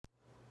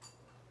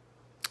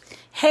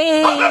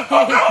Hey.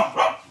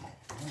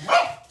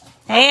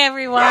 Hey,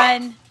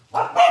 everyone.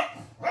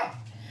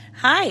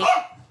 Hi.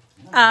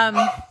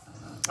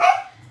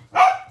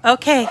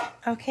 Okay,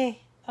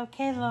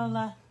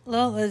 Lola.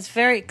 Lola's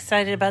very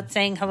excited about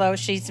saying hello.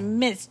 She's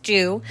missed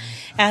you,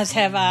 as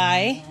have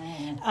I.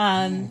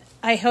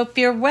 I hope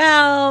you're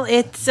well.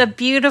 It's a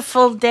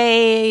beautiful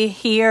day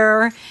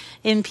here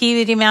in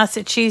Peabody,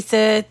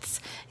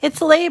 Massachusetts. It's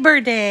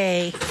Labor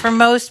Day. For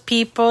most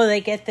people,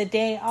 they get the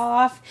day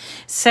off.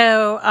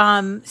 So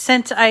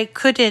since I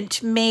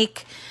couldn't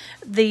make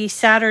the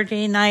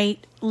Saturday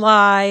night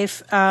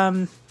live,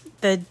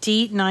 the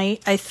date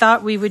night, I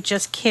thought we would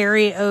just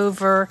carry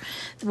over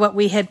what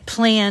we had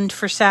planned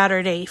for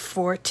Saturday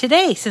for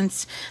today,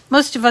 since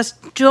most of us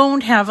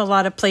don't have a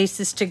lot of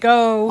places to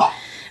go.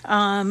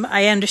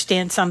 I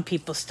understand some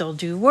people still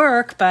do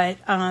work, but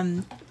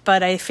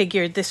I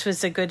figured this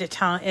was as good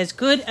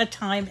a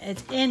time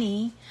as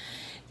any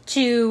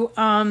to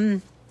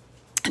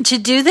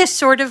do this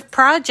sort of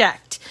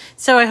project.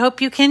 So I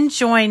hope you can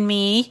join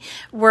me.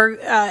 We're,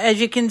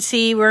 as you can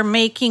see, we're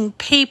making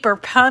paper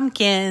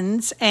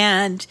pumpkins,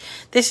 and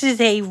this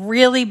is a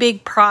really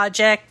big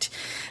project.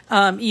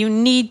 You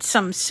need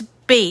some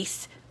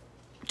space,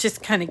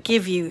 just kind of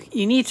you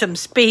need some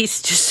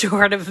space to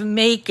sort of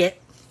make it.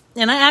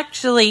 And I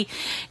actually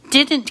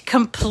didn't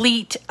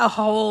complete a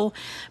whole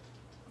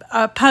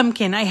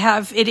pumpkin. I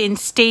have it in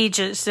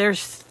stages.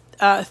 There's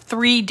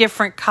 3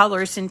 different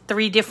colors in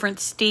 3 different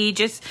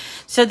stages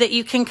so that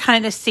you can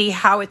kind of see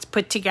how it's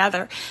put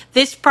together.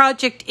 This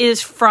project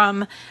is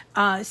from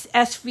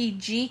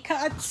SVG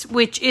Cuts,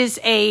 which is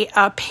a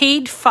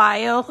paid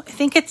file. I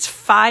think it's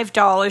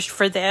 $5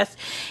 for this.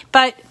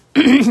 But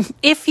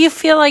if you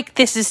feel like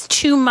this is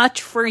too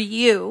much for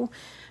you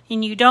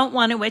and you don't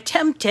want to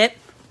attempt it,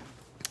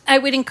 I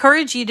would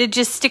encourage you to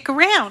just stick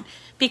around,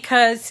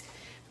 because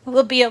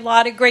there'll be a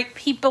lot of great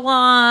people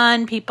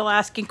on, people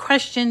asking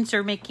questions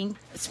or making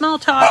small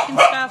talk and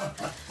stuff.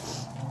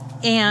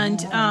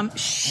 And,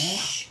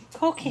 shh.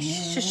 Okay,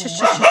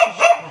 shh.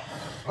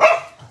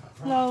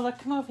 Lola,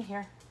 come over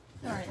here.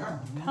 All right,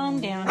 calm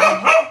down.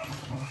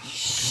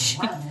 Shh.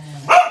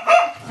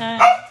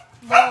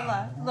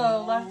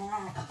 Lola,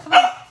 come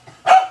on.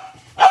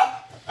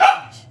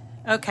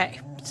 Okay,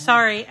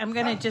 sorry, I'm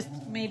going to just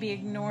maybe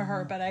ignore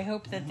her, but I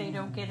hope that they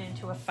don't get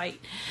into a fight.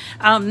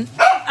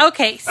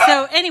 Okay,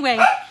 so anyway,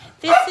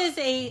 this is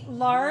a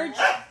large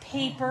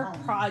paper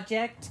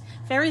project,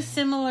 very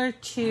similar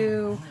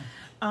to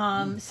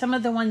some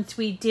of the ones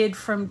we did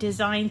from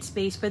Design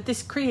Space, but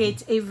this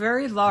creates a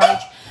very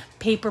large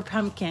paper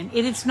pumpkin.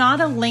 It is not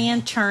a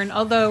lantern,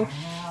 although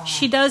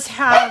she does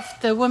have,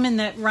 the woman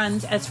that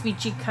runs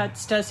SVG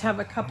Cuts does have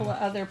a couple of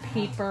other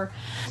paper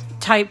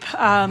type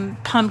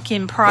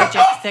pumpkin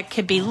projects that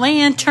could be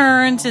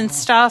lanterns and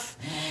stuff.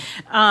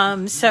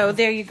 So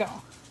there you go.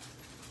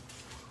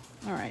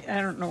 All right,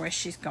 I don't know where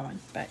she's going,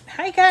 but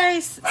hi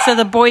guys. So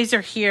the boys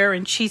are here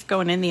and she's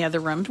going in the other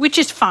room, which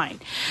is fine.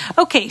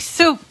 Okay,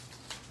 so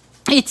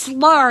it's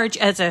large,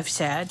 as I've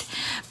said,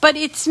 but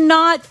it's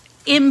not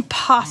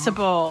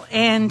impossible.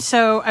 And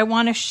so I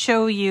want to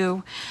show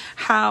you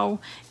how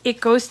it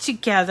goes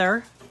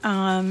together,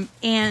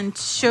 and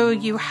show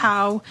you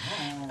how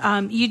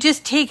you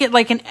just take it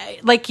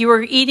like you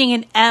were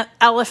eating an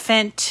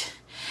elephant,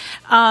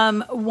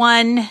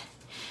 one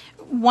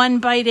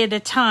bite at a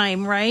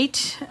time,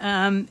 right?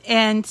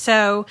 And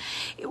so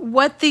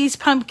what these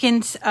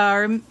pumpkins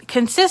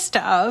consist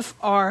of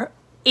are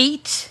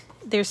 8.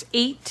 There's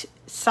 8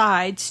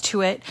 sides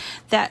to it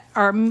that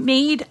are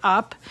made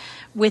up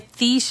with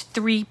these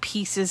 3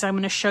 pieces. I'm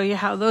going to show you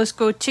how those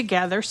go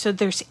together. So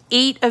there's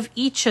 8 of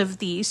each of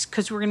these,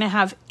 because we're going to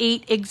have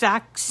 8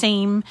 exact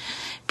same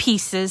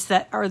pieces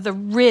that are the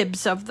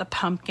ribs of the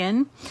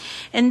pumpkin.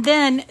 And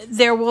then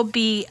there will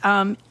be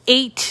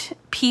 8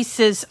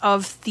 pieces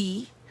of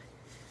the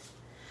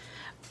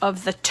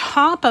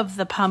top of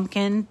the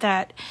pumpkin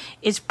that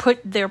is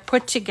they're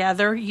put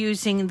together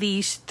using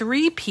these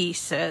 3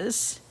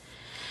 pieces.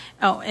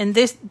 Oh, and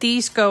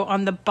these go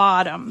on the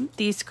bottom.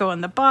 These go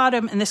on the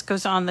bottom, and this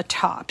goes on the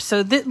top.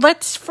 So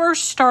let's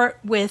first start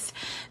with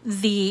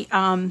the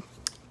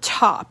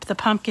top, the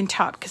pumpkin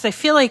top, because I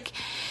feel like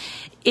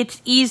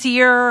it's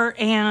easier,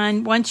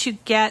 and once you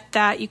get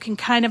that, you can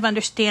kind of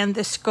understand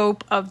the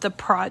scope of the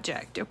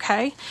project,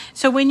 okay?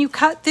 So when you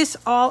cut this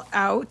all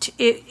out,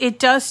 it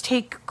does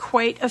take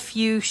quite a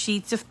few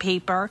sheets of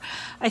paper.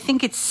 I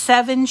think it's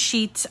 7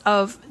 sheets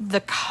of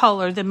the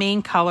color, the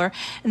main color,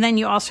 and then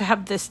you also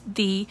have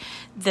the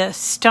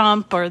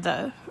stump, or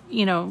the,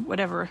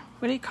 whatever,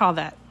 what do you call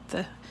that?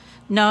 The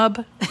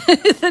nub,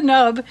 the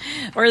nub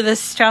or the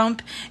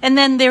stump, and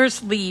then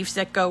there's leaves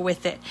that go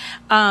with it.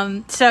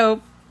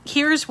 So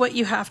here's what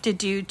you have to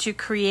do to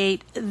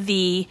create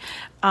the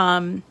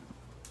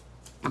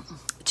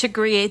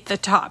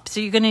top.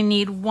 So you're going to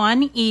need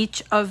 1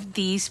 each of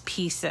these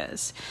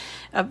pieces,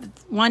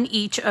 1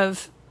 each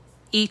of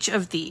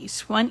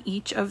these, 1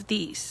 each of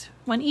these.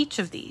 each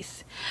of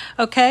these.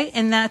 Okay,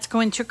 and that's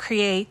going to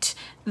create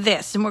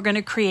this, and we're going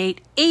to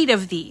create 8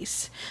 of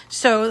these.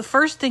 So the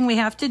first thing we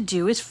have to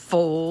do is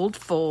fold,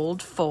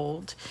 fold,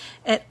 fold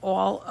at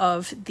all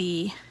of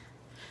the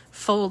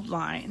fold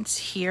lines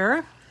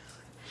here.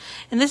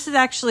 And this is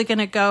actually going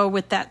to go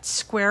with that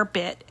square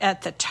bit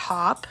at the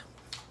top.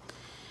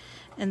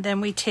 And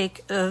then we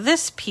take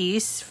this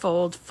piece,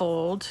 fold,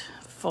 fold,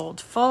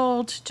 fold,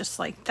 fold, just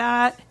like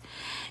that.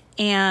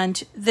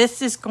 And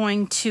this is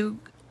going to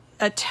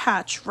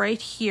attach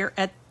right here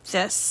at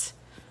this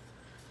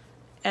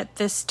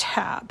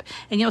tab.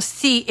 And you'll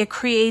see it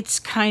creates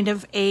kind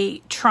of a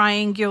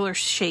triangular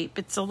shape.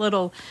 It's a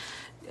little,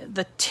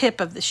 the tip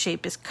of the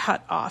shape is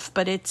cut off,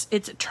 but it's a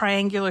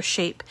triangular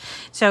shape.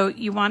 So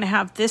you want to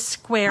have this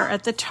square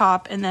at the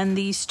top and then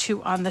these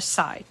 2 on the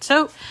side.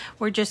 So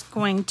we're just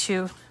going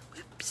to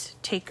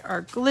take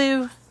our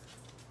glue,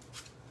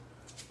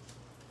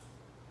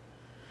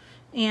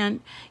 and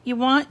you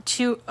want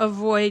to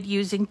avoid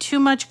using too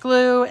much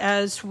glue,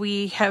 as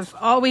we have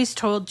always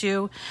told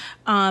you.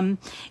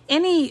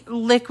 Any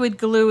liquid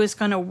glue is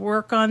going to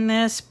work on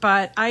this,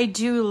 but I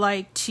do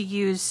like to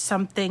use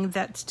something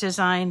that's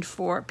designed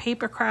for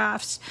paper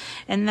crafts,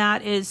 and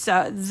that is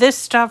this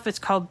stuff. It's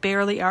called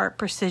Barely Art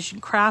Precision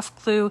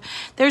Craft Glue.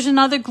 There's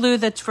another glue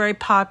that's very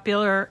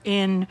popular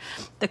in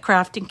the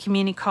crafting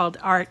community called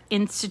Art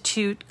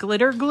Institute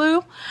Glitter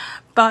Glue,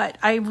 but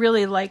I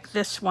really like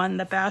this one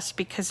the best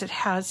because it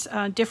has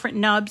different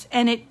nubs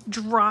and it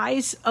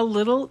dries a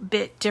little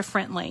bit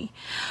differently.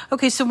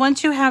 Okay, so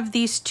once you have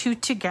these 2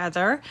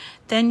 together,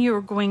 then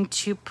you're going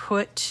to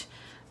put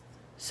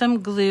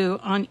some glue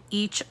on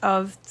each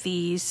of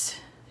these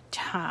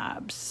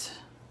tabs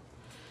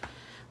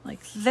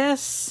like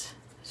this.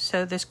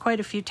 So there's quite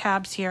a few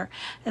tabs here,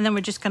 and then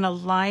we're just going to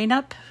line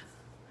up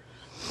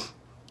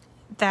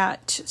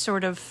that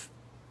sort of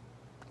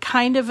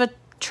kind of a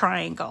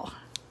triangle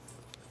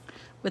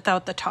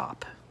without the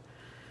top.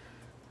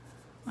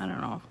 I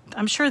don't know.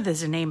 I'm sure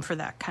there's a name for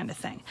that kind of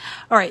thing.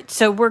 All right,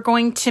 so we're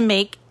going to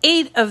make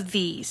 8 of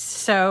these.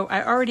 So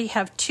I already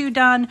have 2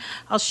 done.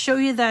 I'll show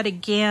you that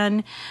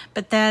again,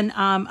 but then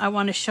I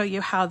want to show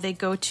you how they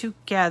go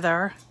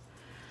together.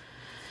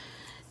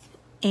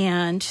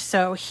 And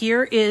so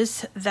here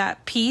is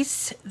that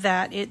piece,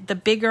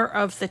 the bigger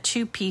of the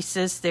 2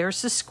 pieces.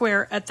 There's the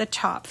square at the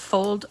top.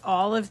 Fold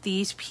all of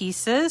these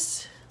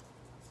pieces.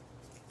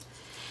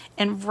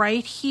 And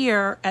right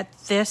here at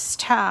this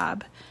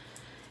tab,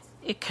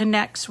 it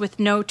connects with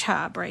no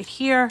tab right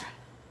here.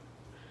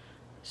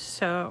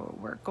 So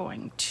we're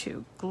going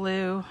to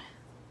glue.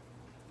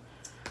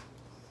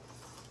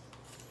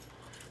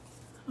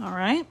 All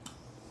right,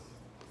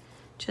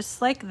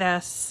 just like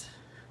this.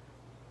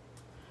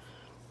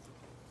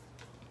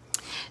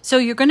 So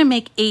you're going to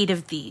make 8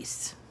 of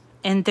these,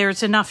 and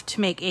there's enough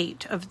to make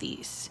 8 of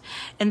these.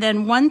 And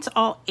then once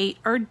all 8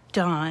 are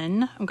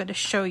done, I'm going to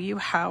show you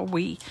how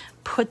we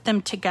put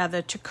them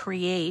together to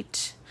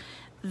create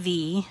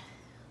the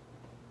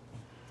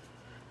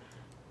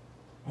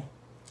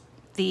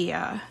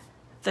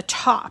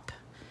top.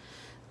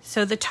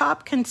 So the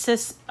top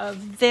consists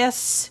of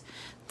this,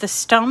 the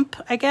stump,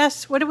 I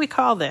guess. What do we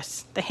call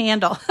this? The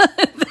handle.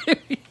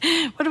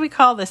 What do we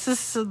call this?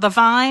 This is the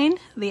vine,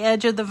 the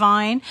edge of the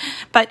vine.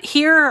 But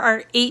here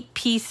are 8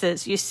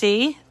 pieces, you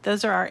see?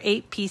 Those are our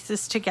 8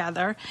 pieces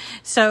together.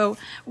 So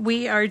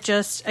we are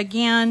just,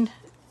 again,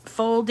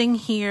 folding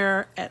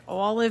here at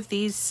all of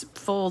these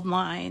fold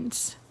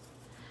lines.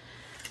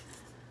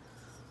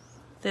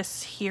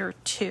 This here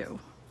too.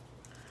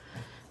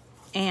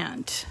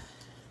 And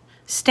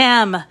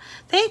stem.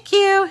 Thank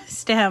you.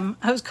 Stem.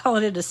 I was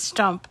calling it a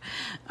stump.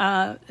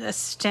 A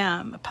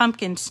stem. A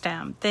pumpkin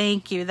stem.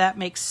 Thank you. That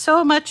makes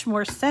so much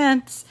more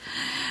sense.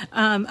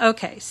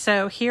 Okay,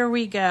 so here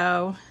we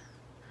go.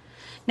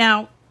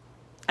 Now,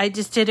 I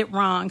just did it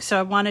wrong, so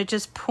I want to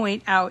just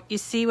point out. You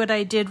see what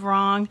I did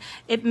wrong?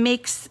 It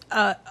makes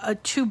a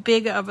too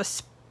big of a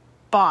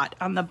spot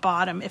on the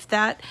bottom. If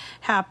that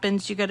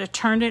happens, you got to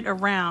turn it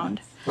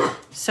around.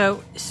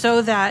 So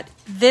that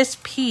this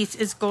piece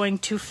is going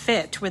to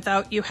fit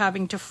without you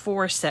having to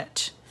force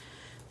it.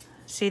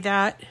 See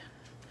that?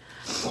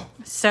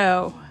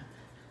 So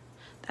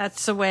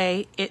that's the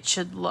way it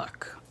should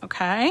look,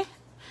 okay?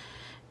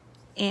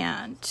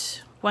 And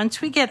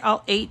once we get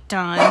all 8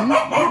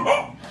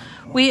 done,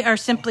 we are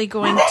simply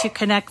going to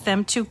connect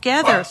them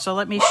together. So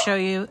let me show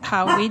you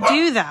how we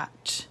do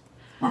that.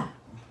 All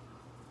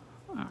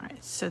right,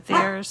 so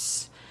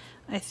there's,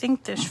 I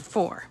think there's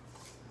 4.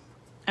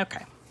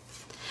 Okay.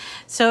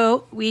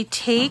 So we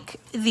take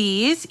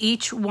these,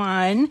 each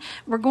one,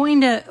 we're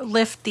going to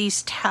lift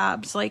these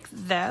tabs like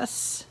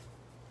this,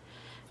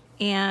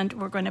 and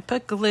we're going to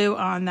put glue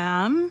on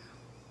them,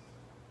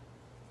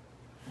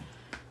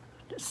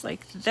 just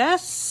like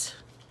this.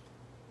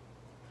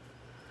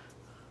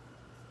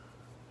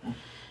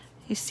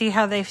 You see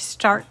how they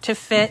start to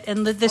fit,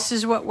 and this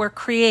is what we're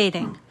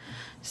creating.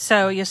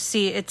 So you'll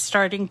see it's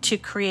starting to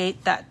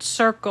create that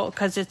circle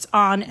because it's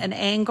on an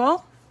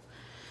angle.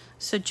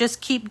 So just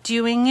keep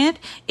doing it.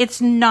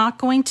 It's not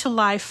going to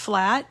lie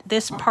flat.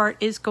 This part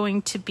is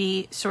going to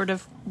be sort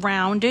of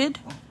rounded.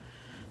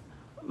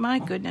 My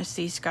goodness,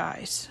 these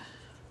guys.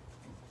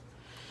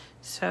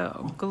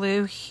 So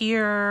glue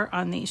here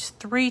on these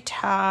 3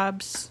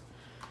 tabs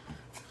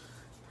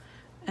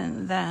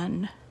and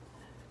then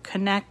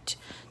connect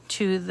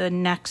to the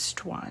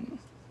next one,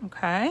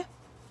 okay?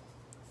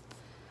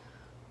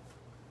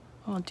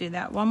 We'll do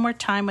that one more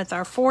time with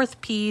our 4th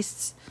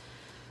piece.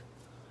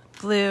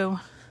 Glue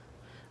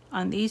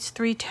on these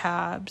 3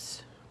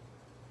 tabs.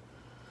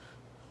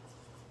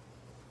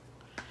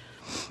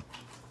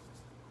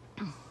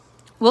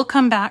 We'll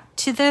come back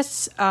to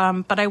this,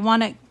 but I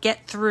want to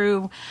get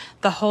through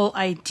the whole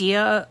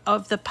idea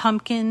of the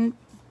pumpkin,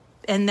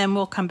 and then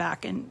we'll come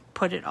back and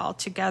put it all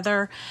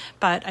together.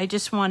 But I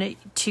just wanted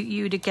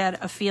you to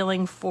get a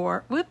feeling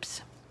for,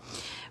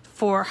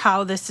 for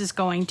how this is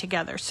going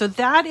together. So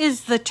that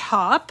is the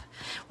top.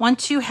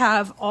 Once you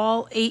have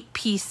all 8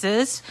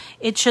 pieces,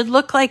 it should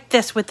look like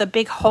this with a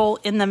big hole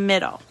in the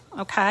middle,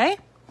 okay?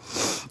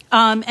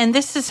 And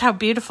this is how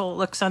beautiful it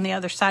looks on the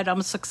other side. It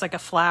almost looks like a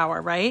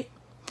flower, right?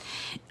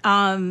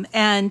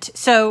 And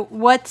so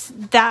what's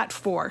that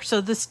for?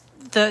 So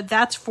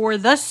that's for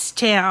the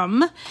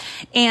stem,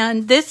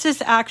 and this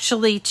is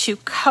actually to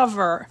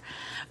cover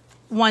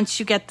once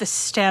you get the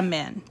stem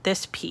in,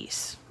 this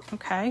piece.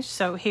 Okay,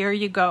 so here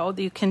you go.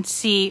 You can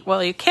see,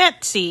 well, you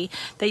can't see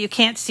that you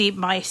can't see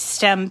my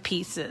stem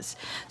pieces.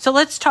 So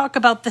let's talk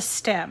about the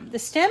stem. The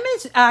stem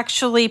is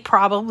actually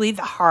probably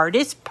the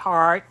hardest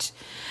part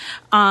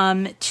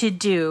to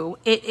do.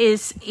 It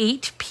is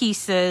 8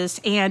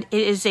 pieces and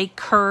it is a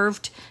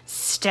curved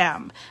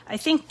stem. I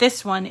think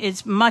this one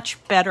is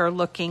much better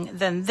looking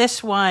than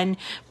this one,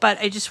 but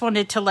I just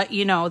wanted to let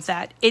you know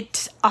that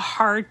it's a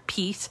hard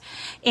piece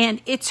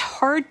and it's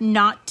hard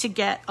not to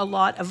get a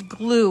lot of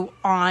glue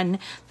on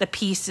the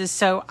pieces.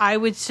 So I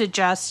would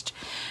suggest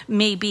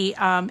maybe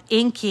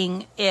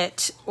inking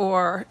it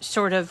or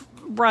sort of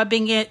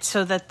rubbing it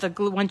so that the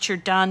glue, once you're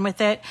done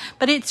with it,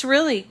 but it's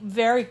really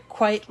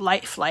quite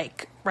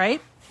lifelike,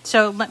 right?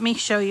 So let me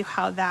show you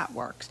how that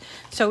works.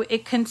 So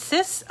it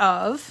consists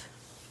of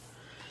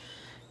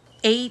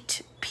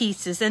 8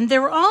 pieces and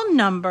they're all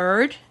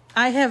numbered.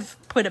 I have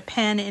put a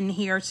pen in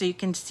here so you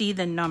can see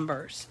the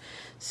numbers.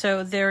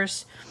 So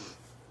there's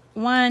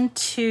 1,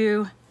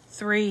 2,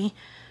 3,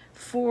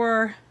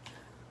 4,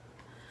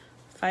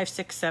 5,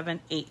 6, 7,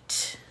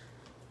 8.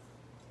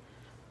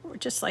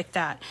 Just like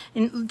that,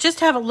 and just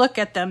have a look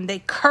at them.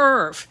 They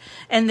curve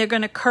and they're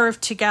going to curve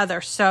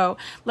together. So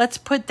let's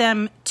put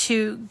them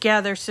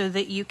together so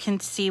that you can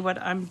see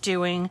what I'm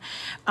doing.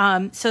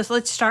 So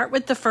let's start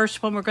with the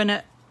first one. We're going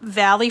to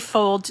valley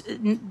fold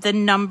the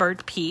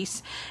numbered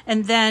piece,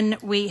 and then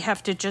we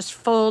have to just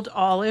fold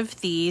all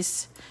of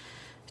these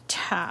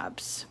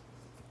tabs.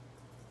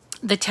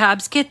 The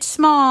tabs get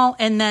small,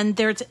 and then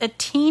there's a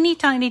teeny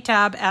tiny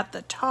tab at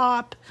the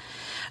top.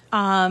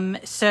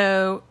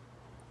 So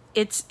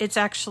it's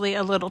actually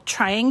a little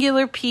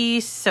triangular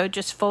piece, so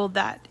just fold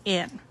that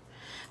in.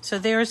 So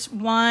there's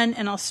one,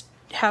 and I'll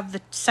have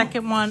the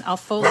second one. I'll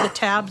fold the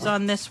tabs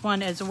on this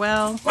one as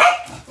well.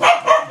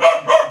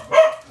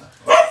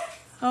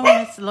 Oh,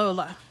 Miss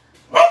Lola.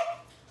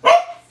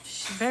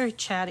 She's very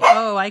chatty.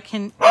 Oh,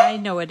 I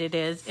know what it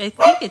is. I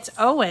think it's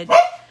Owen.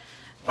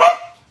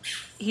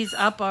 He's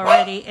up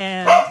already,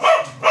 and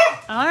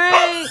all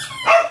right.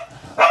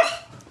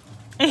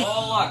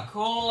 Lola,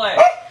 cool it.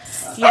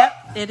 Yep,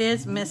 it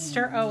is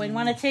Mr. Owen.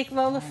 Want to take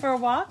Lola for a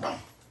walk?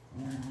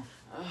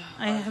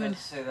 I haven't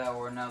say that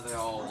word now. They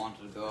all want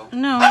to go.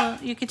 No,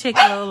 you can take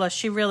Lola.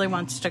 She really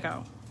wants to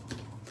go.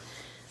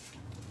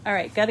 All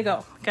right, gotta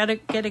go. Gotta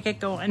get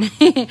going.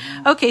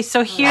 Okay,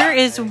 so here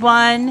is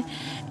 1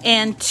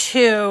 and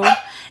 2,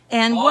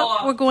 and Lola.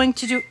 what we're going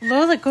to do.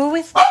 Lola, go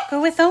with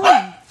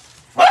Owen.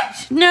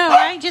 No,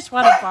 I just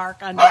want to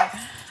bark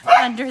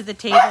under the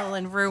table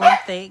and ruin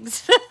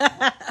things.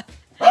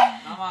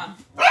 Come on.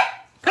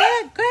 Go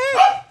ahead.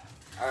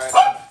 All right,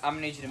 I'm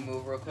gonna need you to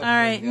move real quick. All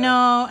right,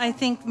 no, I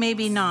think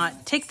maybe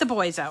not. Take the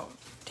boys out.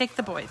 All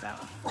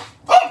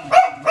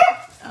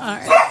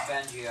right.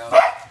 Benji out.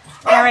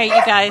 All right,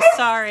 you guys,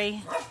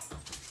 sorry.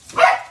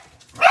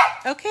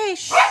 Okay,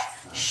 shh.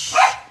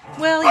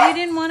 Well, you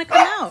didn't want to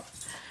come out.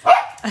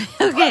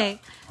 Okay,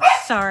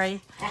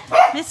 sorry.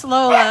 Miss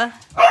Lola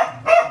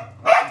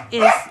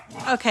is,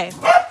 okay.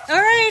 All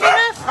right,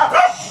 enough.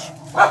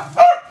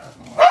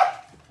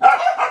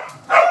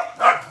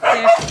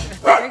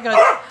 There he goes.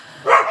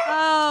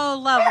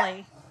 Oh,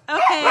 lovely.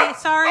 Okay,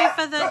 sorry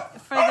for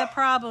the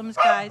problems,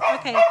 guys.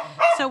 Okay,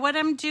 so what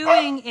I'm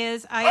doing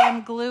is I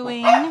am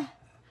gluing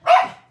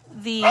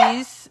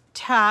these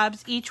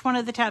tabs, each one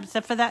of the tabs,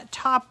 except for that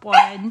top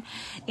one,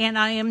 and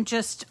I am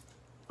just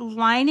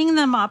lining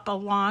them up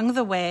along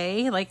the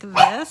way like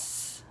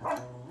this.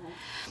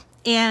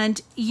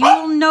 And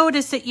you'll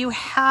notice that you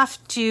have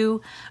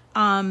to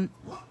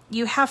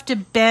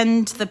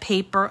bend the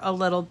paper a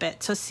little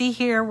bit. So see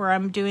here where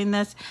I'm doing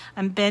this,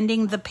 I'm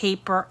bending the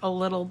paper a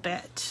little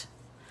bit.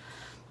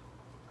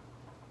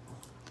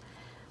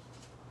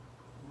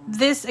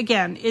 this,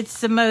 again,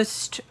 it's the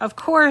most, of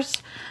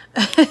course,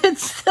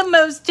 it's the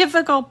most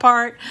difficult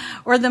part,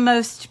 or the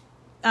most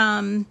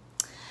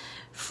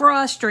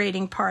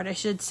frustrating part, I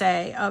should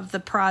say, of the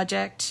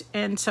project.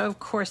 And so, of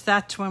course,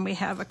 that's when we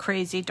have a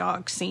crazy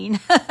dog scene.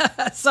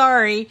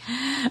 Sorry.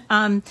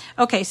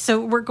 Okay, so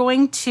we're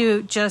going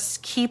to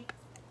just keep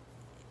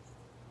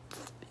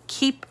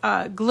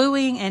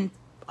gluing and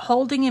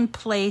holding in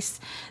place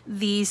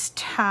these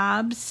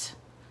tabs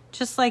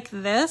just like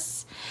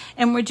this,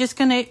 and we're just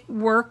going to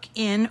work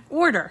in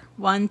order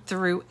 1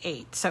 through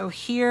 8. So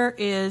here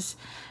is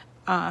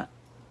 1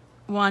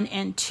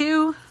 and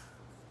 2,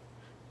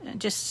 and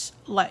just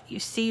let you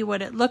see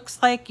what it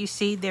looks like. You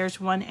see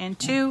there's 1 and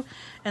 2,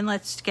 and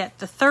let's get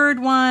the third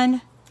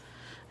one.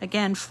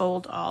 Again,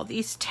 fold all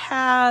these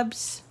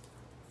tabs.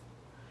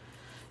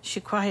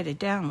 She quieted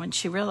down when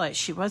she realized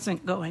she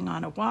wasn't going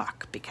on a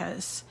walk,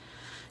 because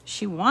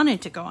she wanted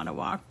to go on a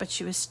walk, but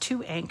she was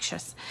too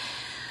anxious.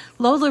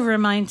 Lola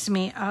reminds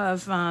me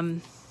of,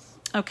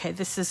 okay,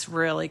 this is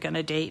really going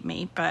to date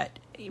me, but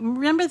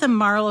remember the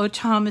Marlo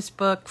Thomas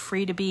book,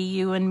 Free to Be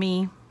You and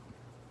Me?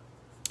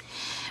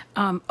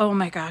 Oh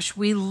my gosh,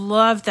 we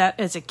loved that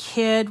as a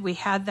kid. We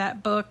had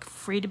that book,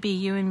 Free to Be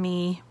You and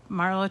Me,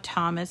 Marlo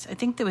Thomas. I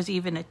think there was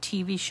even a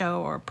TV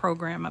show or a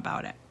program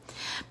about it.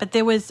 But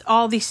there was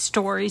all these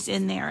stories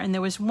in there, and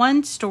there was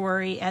one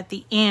story at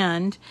the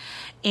end,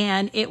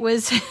 and it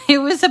was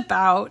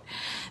about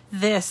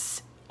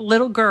this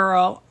little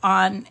girl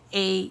on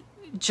a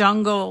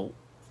jungle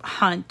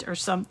hunt or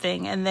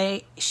something,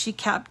 and she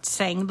kept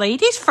saying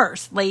ladies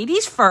first,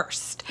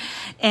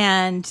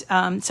 and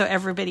so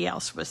everybody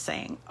else was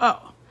saying,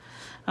 oh,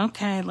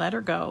 okay, let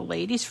her go,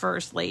 ladies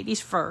first,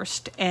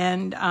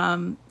 and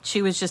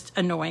she was just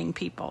annoying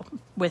people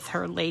with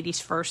her ladies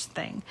first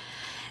thing.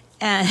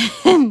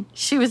 And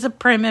she was a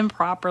prim and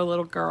proper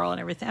little girl and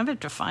everything. I'm going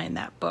to have to find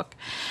that book.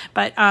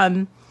 But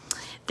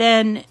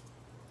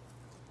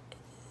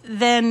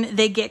then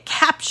they get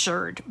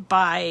captured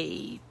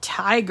by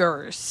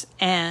tigers,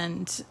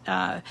 and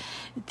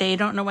they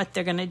don't know what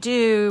they're going to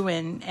do.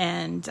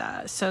 And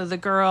so the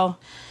girl,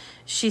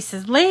 she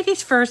says,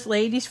 ladies first.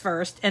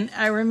 And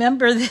I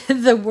remember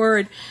the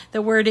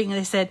wording,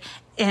 they said,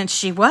 and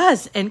she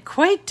was, and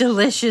quite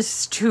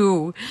delicious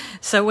too.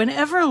 So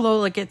whenever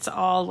Lola gets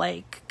all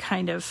like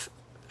kind of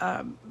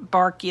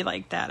barky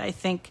like that, I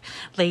think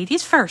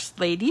ladies first.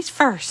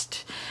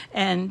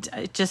 And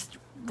it just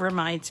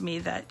reminds me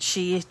that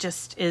she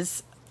just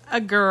is a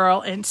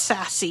girl and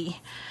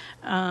sassy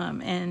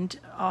and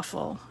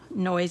awful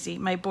noisy.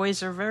 My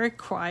boys are very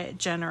quiet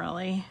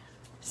generally.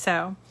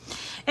 So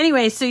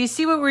anyway, so you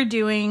see what we're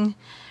doing.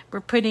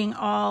 We're putting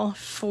all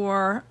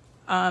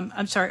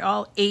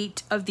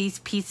 8 of these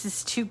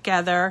pieces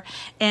together,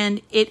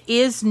 and it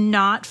is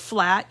not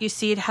flat. You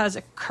see it has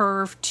a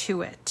curve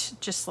to it,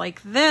 just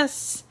like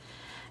this.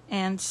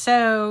 And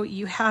so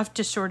you have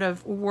to sort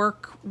of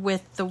work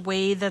with the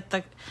way that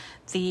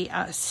the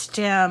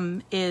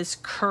stem is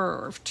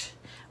curved.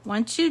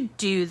 Once you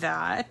do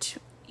that,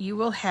 you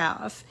will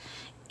have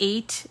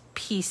 8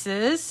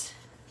 pieces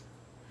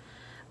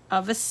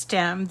of a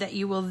stem that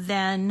you will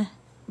then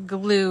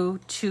glue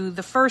to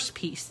the first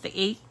piece.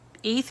 The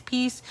eighth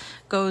piece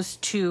goes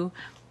to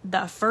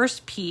the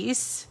first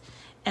piece,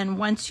 and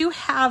once you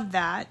have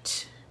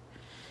that,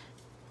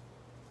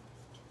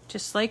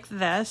 just like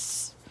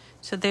this,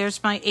 so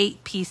there's my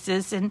 8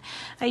 pieces, and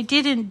I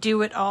didn't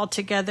do it all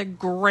together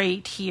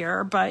great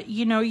here, but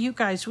you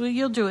guys,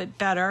 you'll do it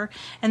better.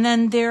 And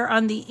then there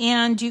on the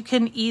end, you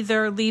can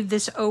either leave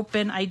this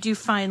open. I do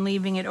find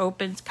leaving it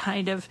open is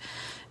kind of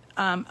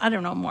I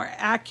don't know, more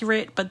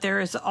accurate, but there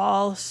is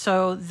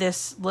also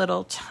this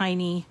little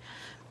tiny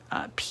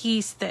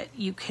piece that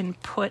you can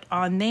put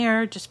on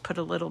there. Just put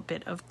a little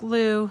bit of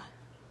glue.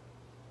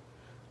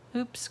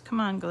 Oops, come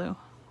on, glue.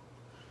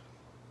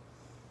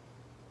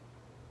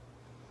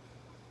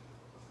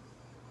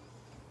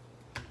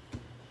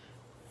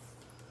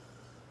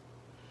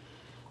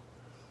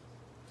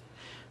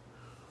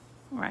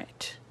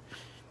 Right.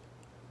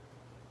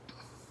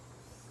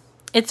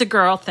 It's a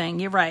girl thing.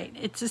 You're right.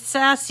 It's a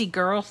sassy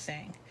girl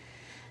thing.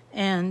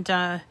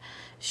 And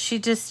she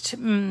just,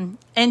 and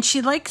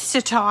she likes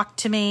to talk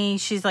to me.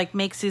 She's like,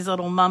 makes these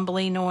little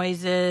mumbly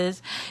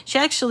noises. She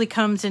actually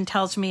comes and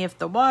tells me if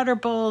the water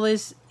bowl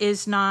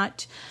is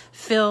not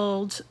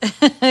filled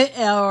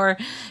or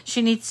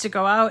she needs to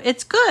go out.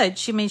 It's good.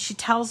 She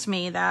tells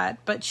me that,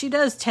 but she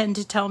does tend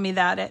to tell me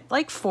that at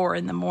like 4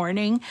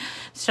 a.m.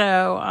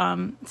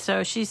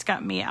 So she's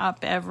got me up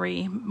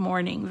every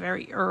morning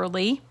very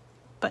early,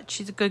 but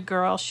she's a good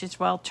girl. She's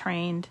well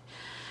trained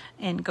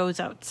and goes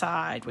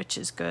outside, which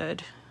is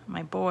good.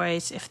 My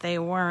boys, if they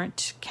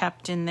weren't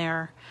kept in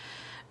their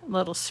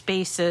little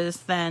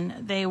spaces,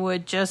 then they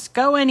would just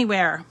go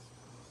anywhere.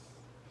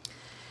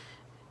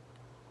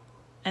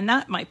 And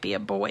that might be a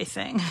boy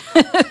thing.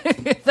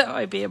 That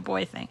might be a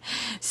boy thing.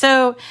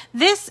 So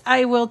this,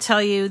 I will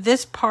tell you,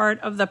 this part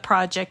of the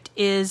project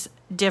is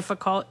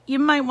difficult. You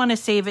might want to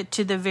save it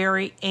to the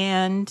very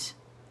end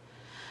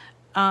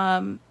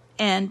and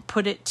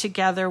put it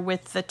together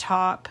with the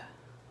top.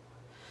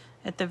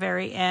 at the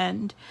very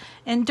end.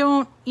 And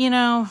don't,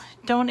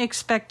 don't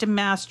expect a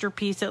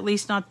masterpiece, at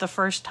least not the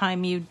first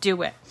time you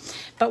do it.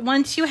 But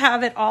once you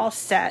have it all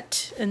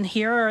set, and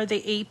here are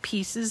the 8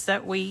 pieces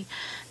that we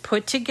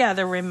put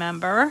together,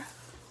 remember,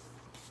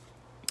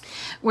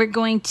 we're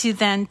going to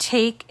then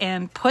take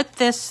and put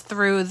this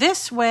through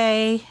this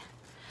way,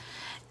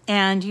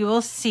 and you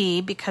will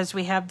see, because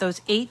we have those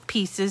 8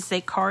 pieces,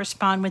 they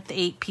correspond with the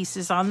 8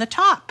 pieces on the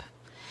top.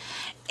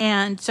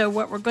 And so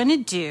what we're going to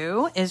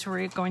do is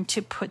we're going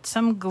to put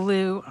some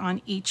glue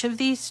on each of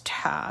these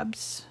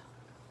tabs.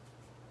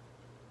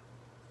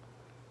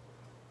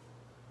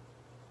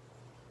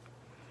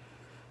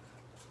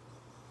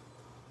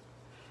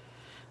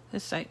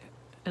 This side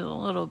is a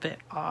little bit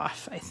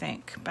off, I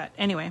think, but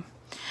anyway,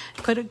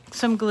 put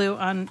some glue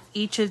on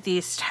each of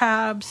these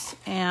tabs,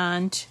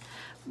 and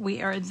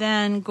we are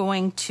then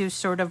going to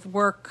sort of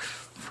work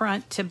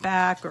front to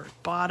back or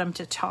bottom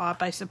to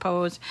top, I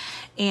suppose,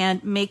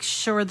 and make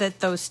sure that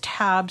those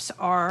tabs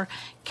are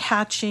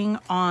catching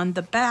on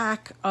the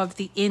back of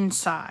the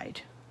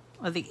inside,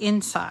 or the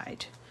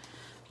inside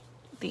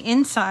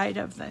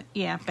of the,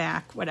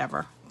 back,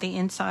 whatever, the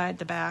inside,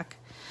 the back.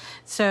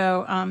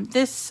 So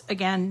this,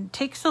 again,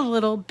 takes a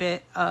little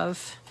bit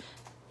of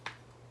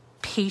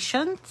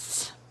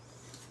patience.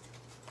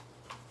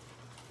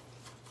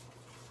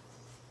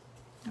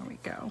 There we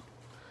go.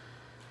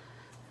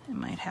 I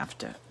might have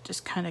to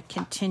just kind of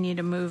continue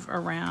to move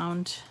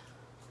around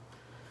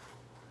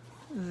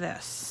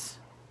this,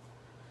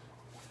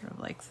 sort of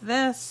like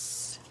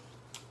this.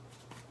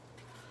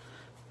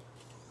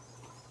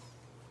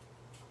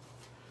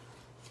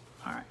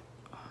 All right.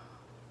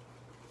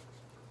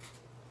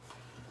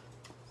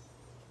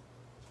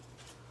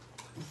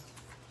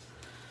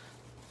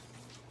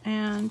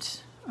 And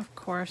of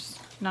course,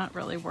 not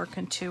really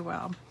working too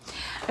well.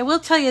 I will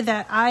tell you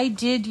that I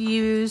did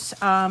use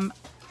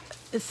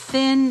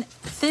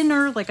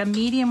thinner, like a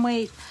medium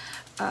weight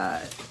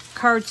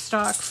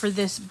cardstock for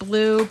this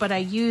blue, but I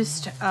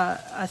used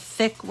a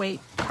thick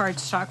weight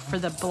cardstock for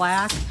the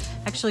black.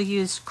 Actually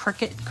used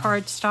Cricut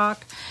cardstock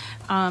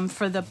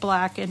for the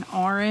black and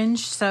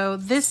orange. So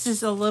this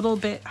is a little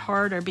bit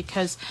harder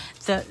because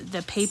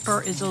the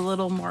paper is a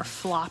little more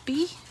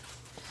floppy.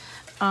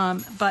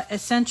 But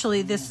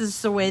essentially this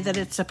is the way that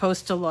it's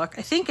supposed to look.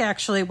 I think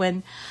actually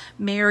when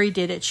Mary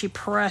did it, she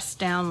pressed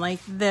down like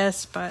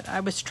this, but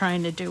I was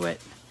trying to do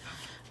it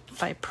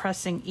by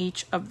pressing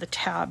each of the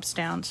tabs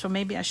down. So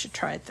maybe I should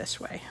try it this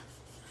way.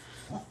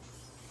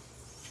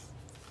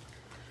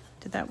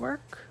 Did that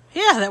work?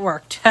 Yeah, that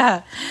worked.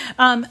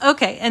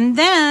 Okay, and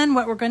then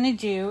what we're going to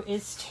do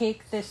is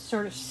take this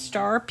sort of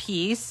star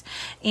piece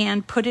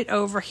and put it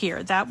over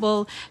here. That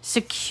will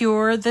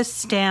secure the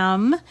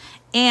stem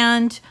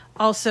and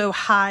also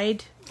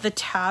hide the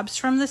tabs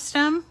from the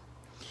stem.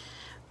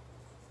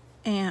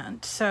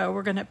 And so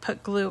we're going to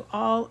put glue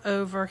all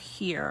over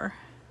here.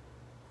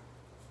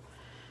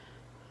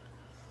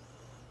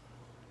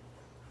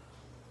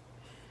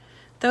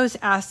 Those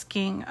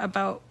asking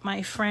about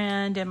my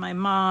friend and my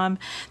mom.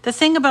 The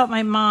thing about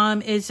my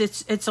mom is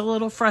it's a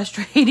little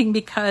frustrating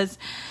because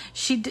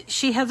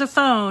she has a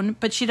phone,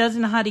 but she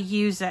doesn't know how to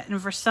use it.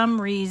 And for some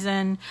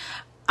reason,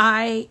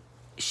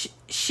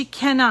 she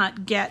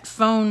cannot get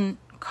phone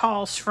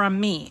calls from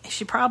me.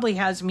 She probably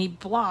has me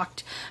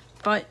blocked,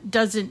 but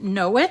doesn't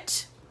know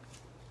it.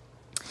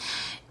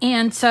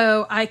 And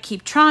so I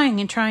keep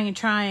trying and trying and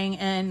trying,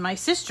 and my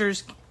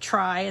sisters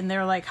try, and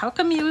they're like, how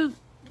come you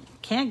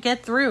can't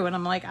get through? And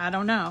I'm like, I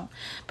don't know.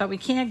 But we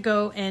can't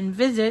go and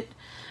visit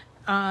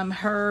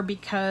her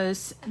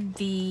because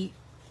the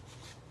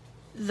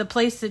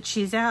place that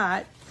she's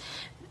at,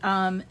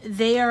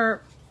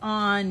 they're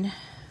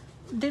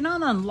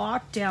not on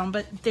lockdown,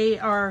 but they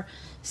are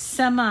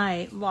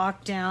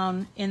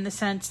semi-lockdown in the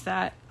sense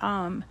that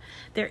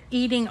they're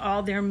eating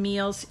all their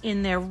meals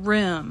in their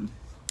room.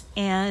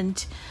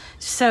 And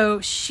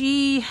so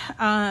she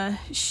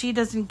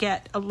doesn't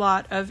get a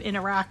lot of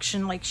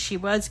interaction like she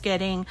was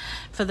getting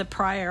for the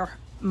prior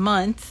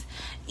month,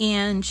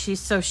 and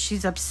she's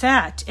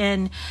upset,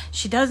 and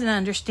she doesn't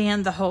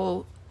understand the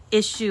whole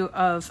issue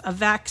of a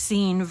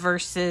vaccine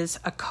versus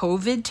a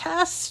COVID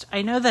test.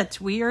 I know that's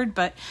weird,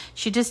 but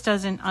she just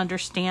doesn't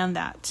understand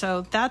that.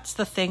 So that's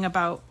the thing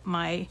about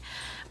my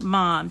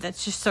mom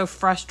that's just so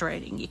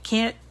frustrating. You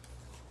can't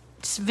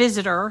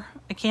visit her.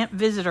 I can't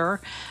visit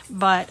her,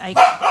 but I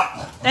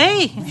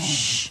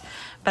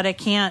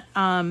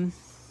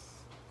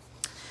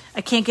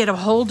can't get a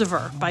hold of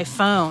her by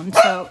phone.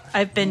 So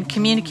I've been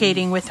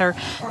communicating with her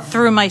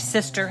through my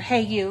sister.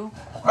 Hey, you.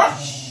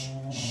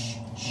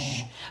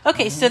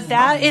 Okay, so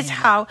that is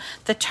how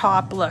the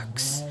top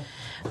looks.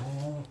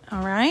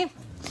 All right.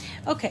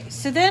 Okay,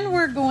 so then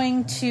we're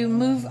going to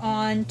move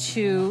on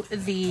to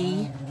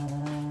the,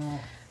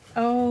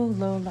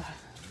 Lola.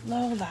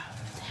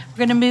 We're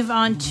going to move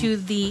on to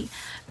the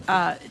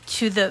I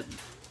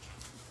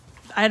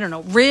don't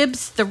know,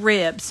 the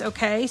ribs,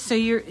 okay? So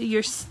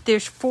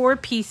there's 4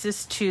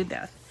 pieces to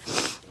this.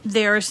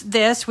 There's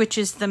this, which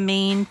is the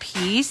main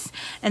piece,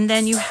 and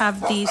then you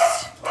have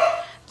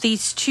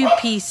these two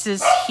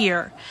pieces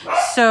here.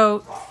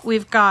 So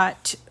we've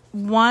got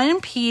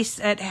one piece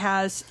that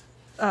has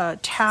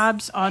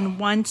tabs on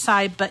one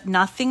side but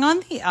nothing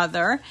on the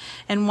other,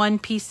 and one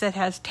piece that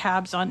has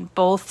tabs on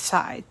both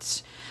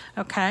sides.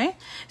 Okay,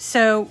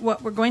 so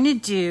what we're going to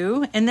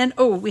do, and then,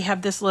 oh, we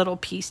have this little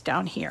piece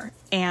down here,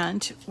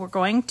 and we're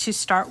going to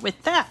start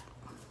with that.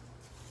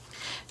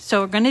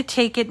 So we're going to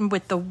take it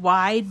with the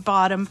wide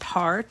bottom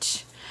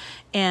part,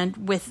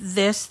 and with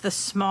this, the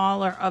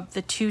smaller of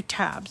the two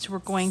tabs, we're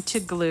going to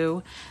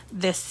glue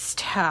this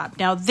tab.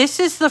 Now, this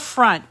is the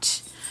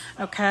front,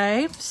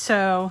 okay?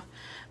 So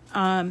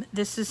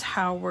this is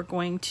how we're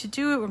going to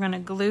do it. We're going to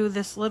glue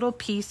this little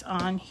piece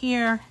on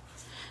here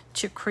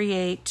to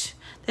create,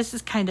 this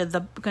is kind of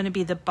going to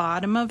be the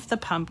bottom of the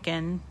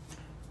pumpkin.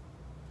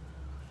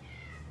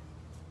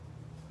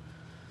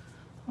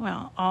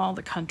 Well, all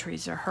the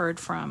countries are heard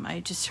from. I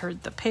just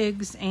heard the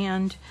pigs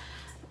and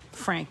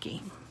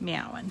Frankie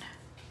meowing.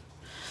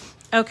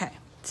 Okay,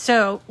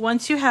 so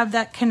once you have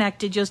that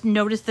connected, you'll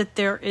notice that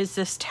there is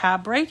this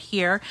tab right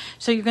here.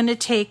 So you're going to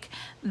take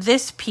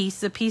this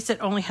piece, the piece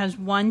that only has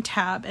one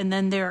tab, and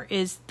then there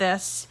is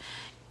this,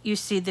 you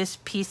see this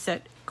piece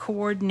that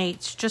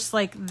coordinates just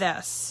like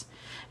this.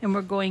 And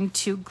we're going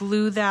to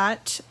glue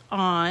that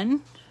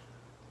on.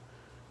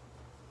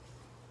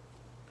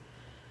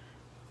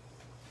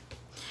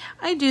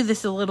 I do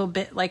this a little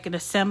bit like an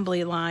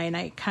assembly line.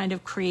 I kind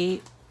of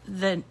create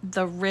the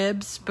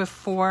ribs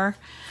before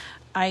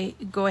I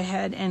go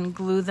ahead and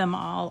glue them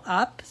all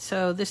up.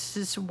 So this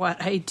is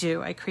what I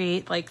do. I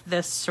create like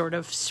this sort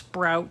of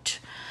sprout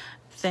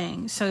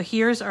thing. So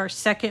here's our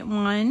second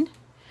one.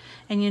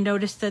 And you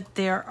notice that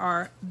there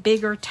are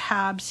bigger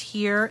tabs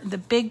here. The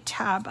big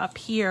tab up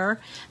here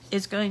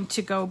is going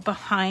to go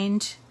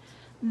behind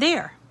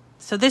there.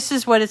 So this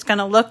is what it's going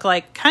to look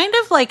like, kind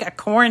of like a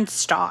corn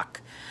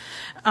stalk.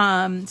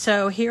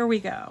 So here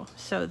we go.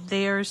 So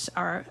there's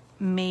our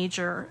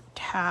major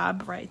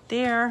tab right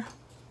there.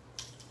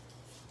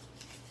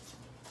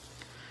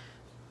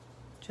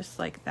 Just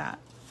like that,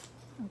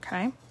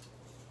 okay?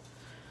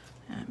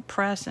 And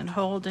press and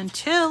hold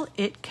until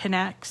it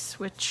connects,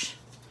 which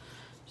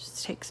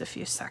just takes a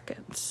few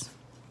seconds.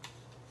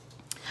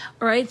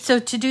 All right, so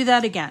to do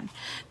that again,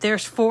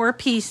 there's 4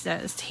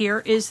 pieces.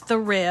 Here is the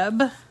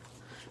rib,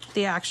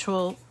 the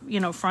actual,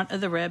 front of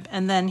the rib,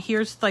 and then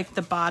here's like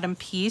the bottom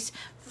piece.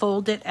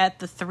 Fold it at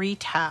the 3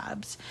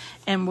 tabs,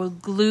 and we'll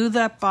glue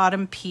that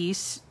bottom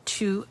piece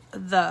to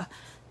the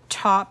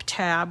top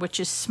tab, which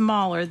is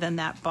smaller than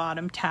that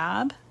bottom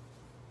tab.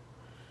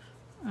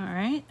 All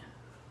right.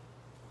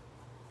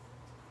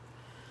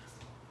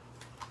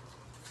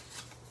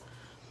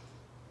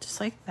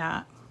 Just like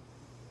that.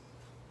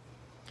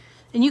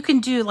 And you can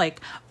do like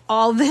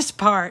all this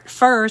part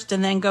first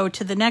and then go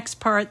to the next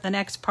part,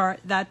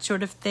 that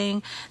sort of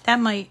thing. That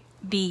might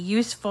be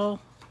useful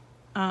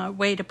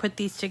way to put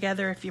these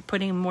together if you're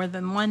putting more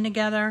than one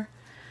together.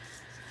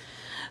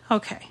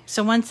 Okay,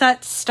 so once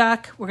that's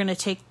stuck, we're going to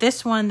take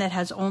this one that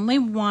has only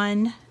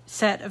one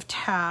set of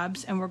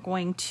tabs and we're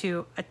going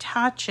to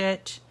attach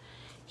it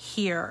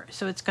here.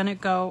 So it's going to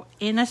go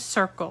in a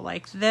circle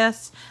like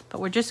this, but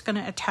we're just going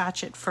to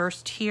attach it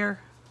first here,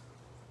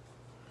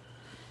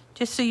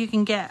 just so you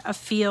can get a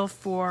feel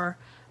for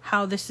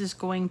how this is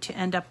going to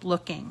end up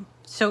looking.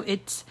 So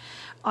it's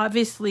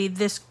obviously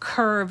this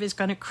curve is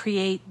going to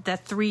create the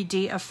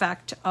 3D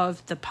effect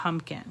of the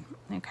pumpkin,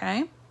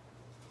 okay?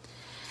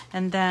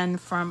 And then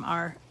from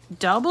our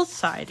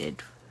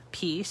double-sided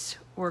piece,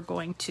 we're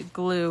going to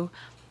glue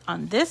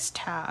on this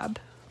tab.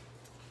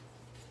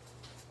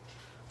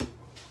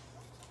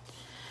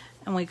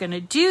 And we're going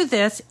to do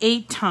this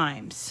 8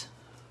 times,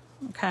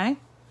 okay?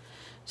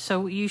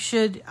 So you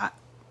should,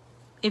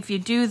 if you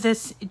do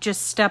this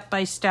just step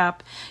by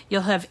step,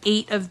 you'll have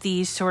 8 of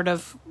these sort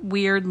of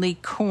weirdly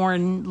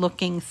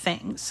corn-looking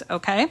things,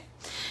 okay?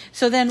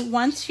 So then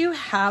once you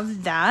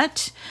have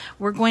that,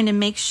 we're going to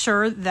make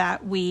sure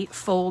that we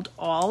fold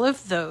all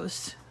of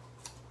those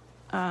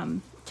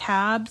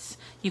tabs.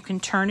 You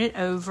can turn it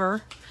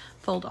over,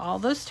 fold all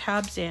those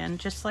tabs in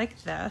just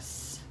like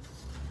this.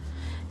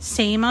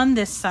 Same on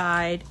this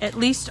side, at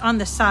least on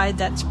the side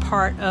that's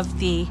part of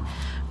the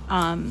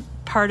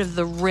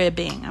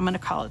ribbing. I'm going to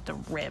call it the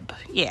rib.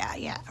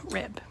 Yeah,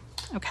 rib.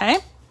 Okay.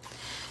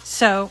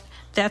 So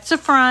that's the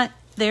front.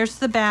 There's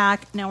the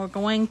back. Now we're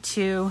going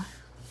to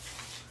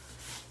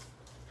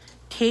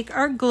take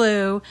our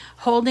glue,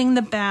 holding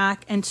the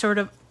back and sort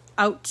of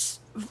out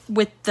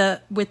with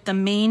the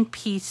main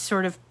piece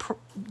sort of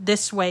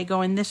this way,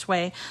 going this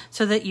way,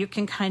 so that you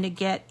can kind of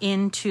get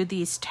into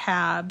these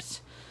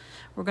tabs.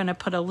 We're going to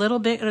put a little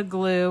bit of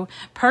glue.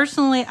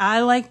 Personally, I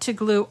like to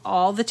glue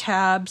all the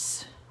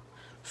tabs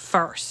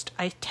first.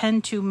 I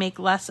tend to make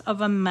less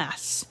of a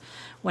mess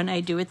when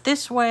I do it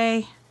this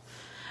way,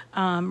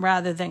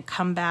 rather than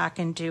come back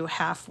and do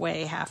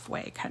halfway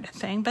kind of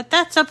thing. But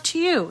that's up to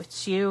you.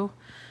 It's you,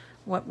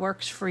 what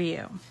works for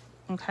you.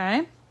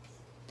 Okay?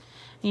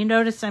 You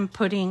notice I'm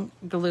putting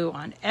glue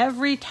on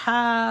every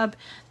tab.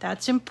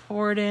 That's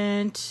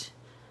important.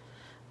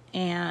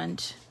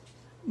 And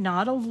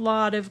Not a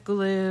lot of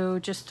glue,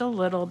 just a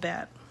little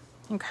bit.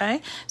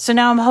 Okay, so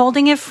now I'm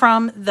holding it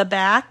from the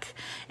back,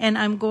 and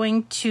I'm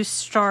going to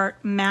start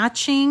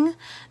matching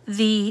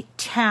the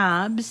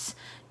tabs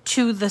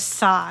to the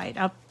side.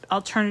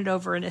 I'll turn it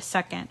over in a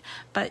second,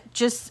 but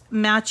just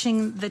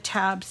matching the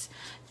tabs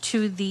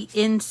to the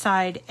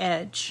inside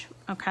edge,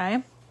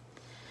 okay?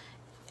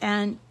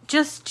 And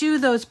just do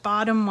those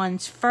bottom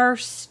ones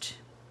first,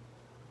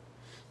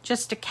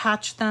 just to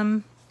catch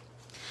them.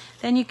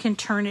 Then you can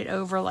turn it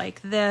over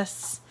like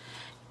this,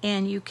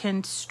 and you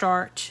can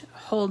start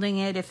holding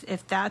it.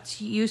 If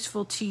that's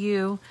useful to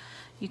you,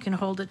 you can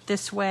hold it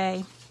this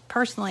way.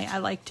 Personally, I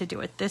like to do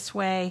it this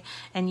way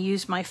and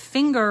use my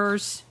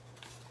fingers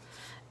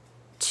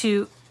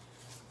to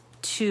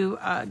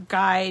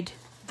guide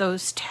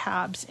those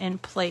tabs in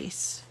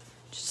place,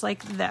 just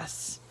like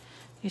this,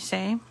 you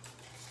see?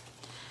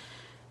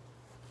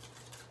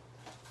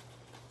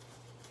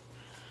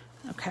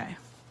 Okay,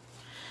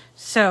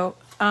 so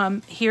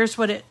here's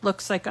what it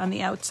looks like on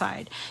the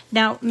outside.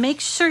 Now, make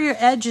sure your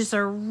edges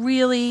are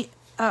really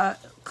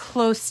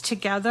close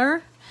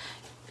together.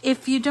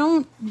 If you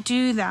don't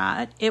do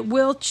that, it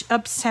will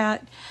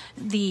upset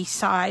the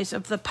size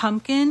of the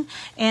pumpkin.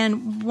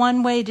 And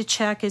one way to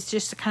check is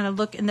just to kind of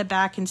look in the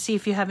back and see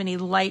if you have any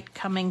light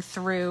coming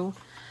through.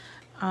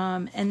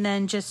 And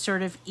then just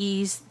sort of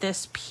ease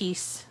this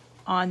piece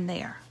on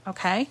there,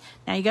 okay?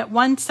 Now you got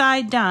one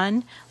side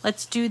done.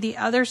 Let's do the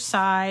other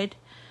side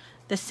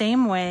the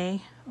same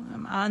way.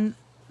 On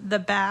the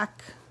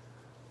back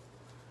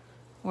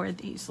where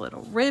these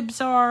little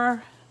ribs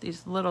are,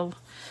 these little,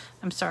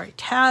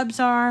 tabs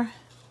are.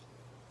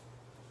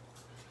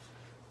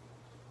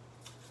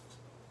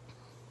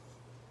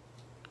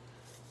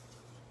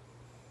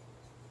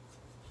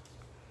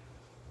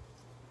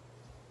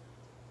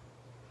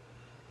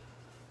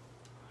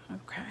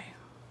 Okay.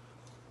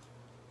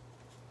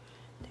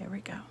 There we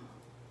go.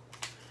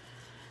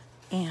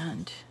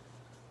 And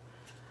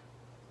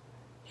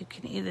you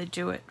can either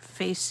do it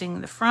facing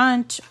the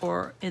front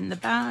or in the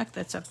back,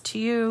 that's up to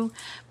you.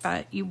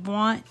 But you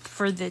want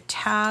for the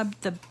tab,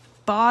 the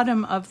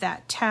bottom of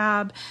that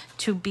tab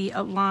to be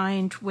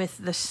aligned with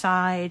the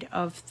side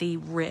of the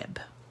rib.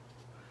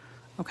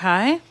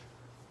 Okay?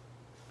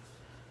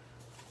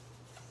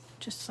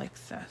 Just like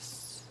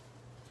this.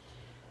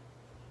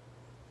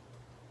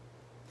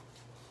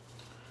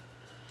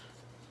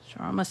 So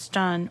we're almost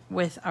done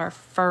with our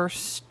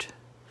first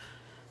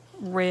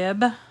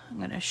rib. I'm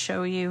going to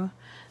show you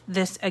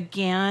this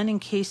again in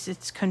case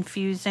it's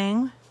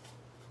confusing.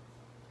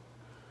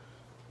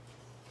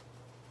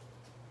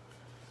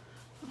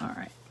 All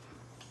right.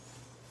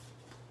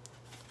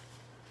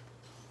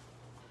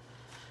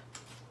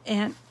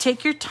 And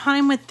take your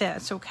time with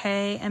this,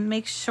 okay? And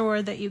make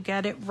sure that you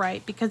get it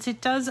right because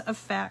it does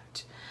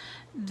affect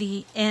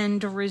the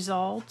end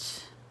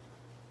result.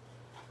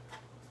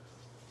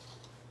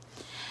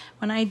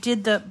 When I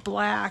did the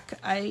black,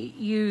 I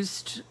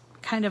used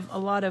kind of a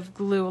lot of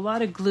glue. A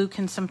lot of glue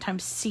can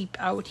sometimes seep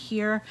out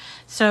here.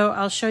 So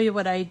I'll show you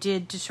what I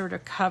did to sort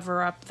of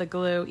cover up the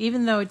glue.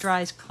 Even though it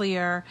dries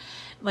clear,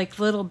 like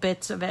little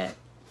bits of it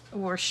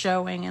were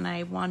showing, and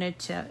I wanted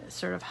to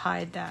sort of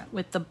hide that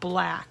with the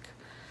black.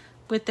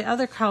 With the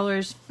other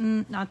colors,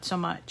 not so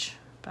much,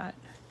 but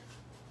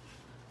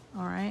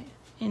all right.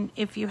 And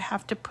if you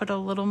have to put a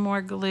little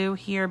more glue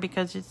here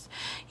because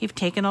you've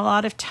taken a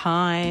lot of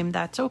time,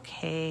 that's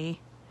okay.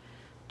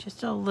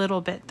 Just a little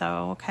bit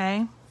though,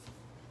 okay?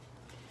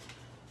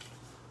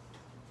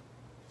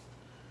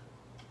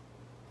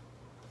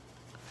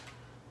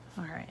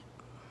 All right.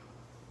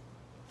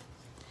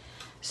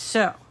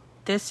 So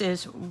this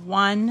is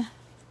one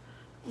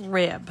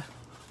rib,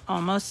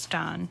 almost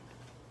done.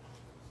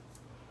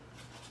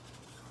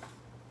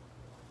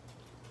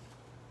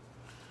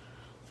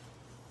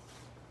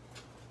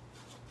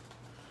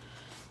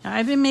 Now,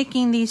 I've been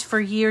making these for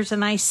years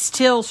and I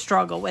still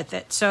struggle with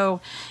it. So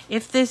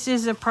if this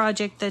is a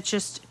project that's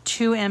just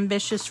too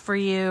ambitious for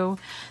you,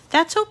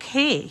 that's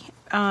okay.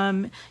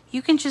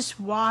 You can just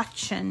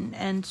watch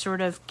and sort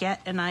of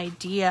get an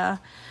idea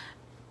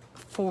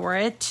for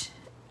it.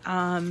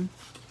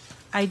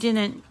 I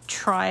didn't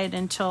try it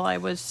until I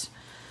was,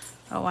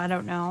 I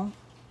don't know,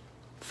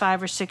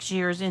 5 or 6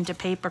 years into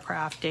paper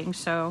crafting.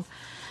 So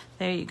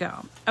there you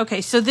go.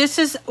 Okay, so this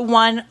is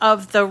one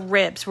of the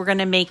ribs. We're going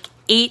to make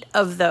 8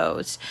 of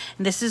those.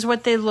 And this is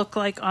what they look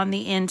like on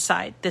the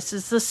inside. This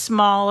is the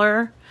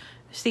smaller,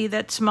 see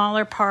that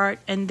smaller part,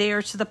 and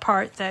there's the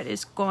part that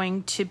is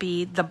going to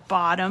be the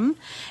bottom.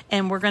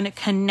 And we're going to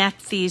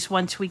connect these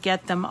once we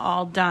get them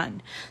all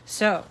done.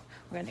 So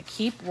we're going to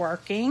keep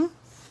working.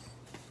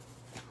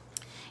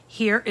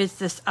 Here is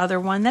this other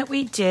one that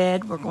we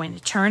did. We're going to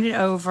turn it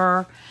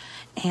over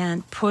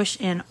and push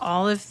in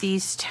all of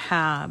these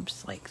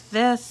tabs like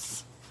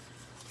this.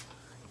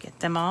 Get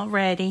them all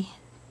ready.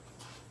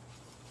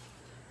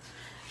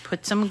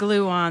 Put some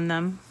glue on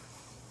them.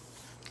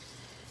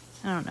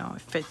 I don't know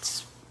if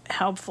it's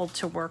helpful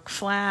to work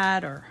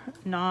flat or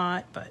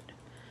not, but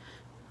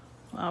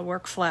I'll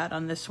work flat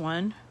on this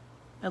one,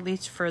 at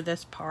least for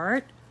this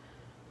part.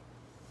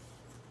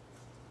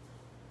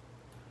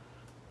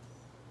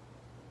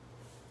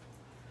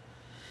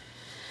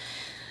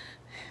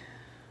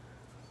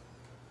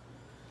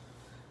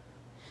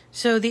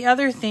 So the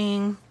other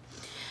thing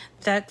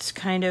that's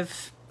kind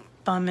of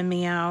bumming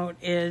me out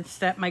is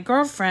that my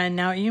girlfriend,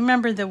 now you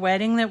remember the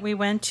wedding that we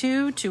went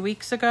to 2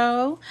 weeks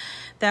ago?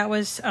 That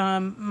was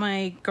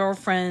my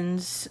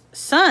girlfriend's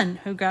son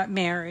who got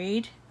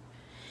married.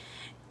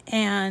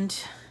 And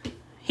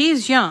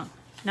he's young,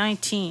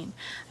 19.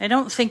 I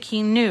don't think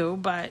he knew,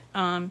 but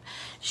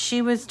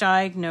she was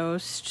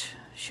diagnosed.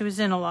 She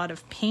was in a lot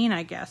of pain,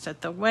 I guess,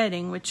 at the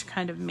wedding, which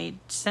kind of made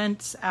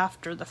sense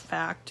after the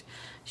fact.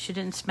 She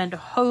didn't spend a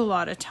whole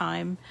lot of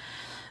time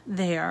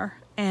there.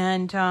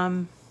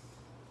 And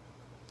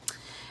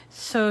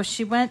so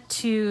she went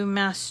to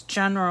Mass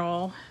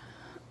General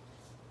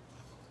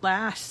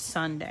last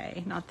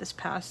Sunday, not this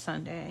past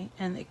Sunday,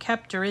 and they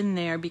kept her in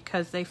there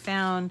because they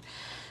found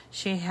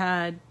she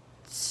had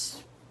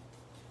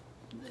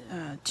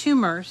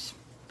tumors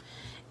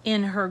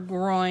in her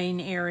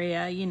groin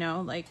area, you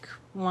know, like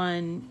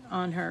one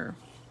on her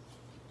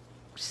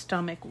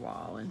stomach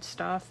wall and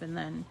stuff, and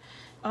then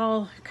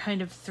all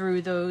kind of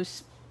through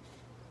those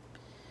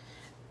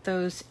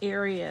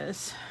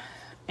areas.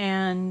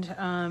 And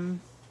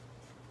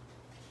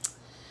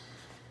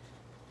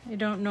I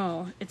don't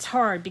know. It's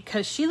hard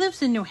because she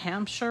lives in New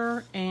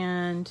Hampshire,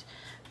 and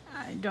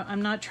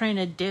I'm not trying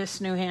to diss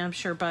New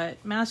Hampshire,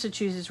 but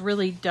Massachusetts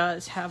really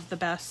does have the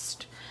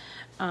best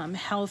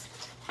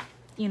health,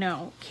 you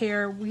know,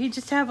 care. We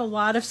just have a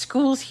lot of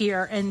schools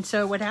here, and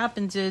so what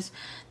happens is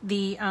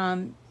the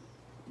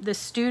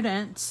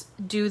students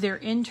do their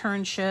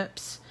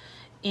internships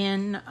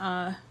in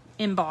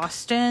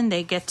Boston.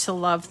 They get to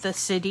love the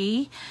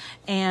city,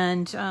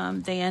 and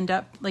they end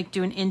up like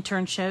doing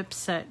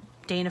internships at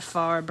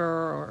Dana-Farber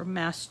or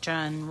Mass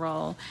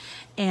General,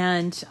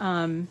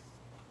 and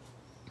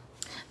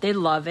they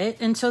love it,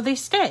 and so they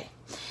stay.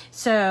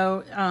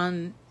 So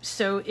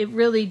so it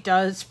really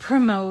does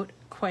promote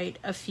quite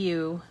a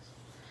few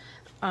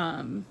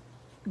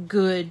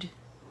good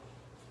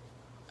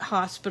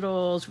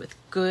hospitals with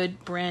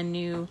good brand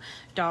new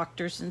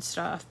doctors and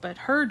stuff. But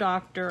her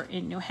doctor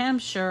in New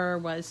Hampshire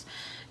was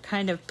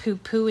kind of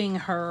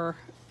poo-pooing her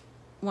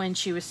when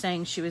she was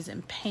saying she was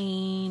in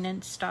pain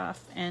and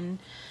stuff, and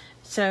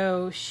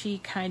so she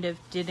kind of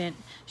didn't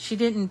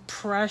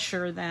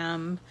pressure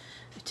them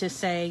to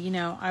say, you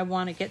know, I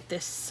want to get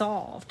this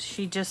solved.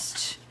 She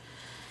just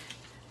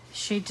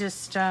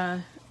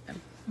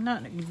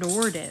not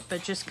ignored it,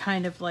 but just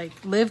kind of like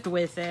lived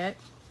with it.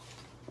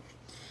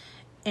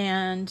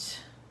 And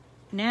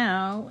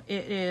now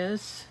it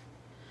is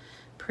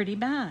pretty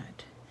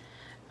bad.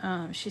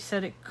 She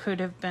said it could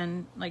have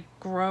been like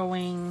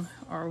growing,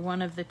 or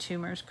one of the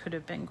tumors could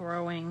have been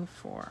growing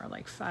for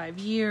like 5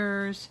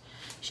 years.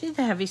 She's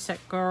a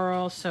heavyset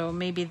girl, so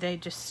maybe they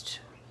just,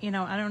 you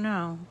know, I don't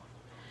know.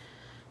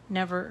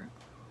 Never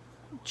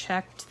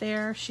checked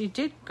there. She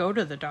did go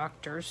to the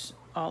doctors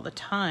all the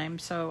time,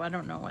 so I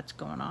don't know what's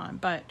going on.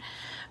 But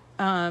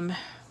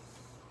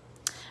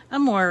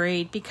I'm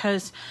worried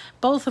because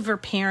both of her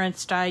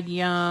parents died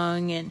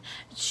young, and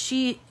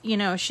she, you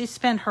know, she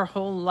spent her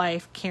whole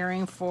life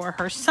caring for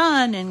her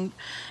son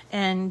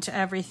and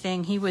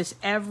everything. He was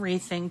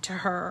everything to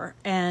her,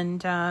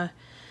 and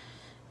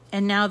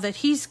now that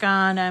he's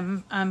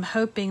gone, I'm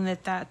hoping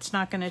that that's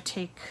not going to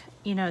take,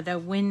 you know, the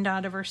wind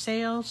out of her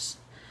sails,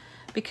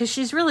 because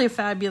she's really a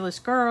fabulous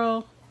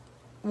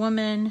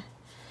woman,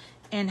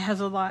 and has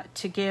a lot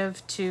to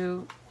give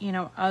to, you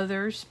know,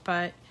 others,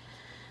 but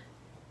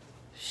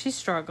she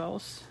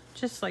struggles,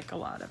 just like a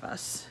lot of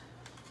us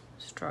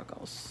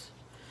struggles,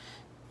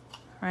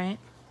 right?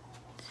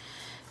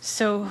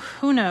 So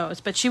who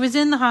knows? But she was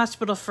in the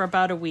hospital for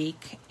about a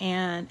week,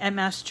 and at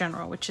Mass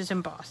General, which is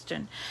in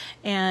Boston,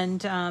 and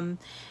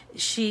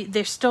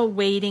they're still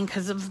waiting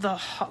because of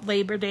the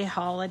Labor Day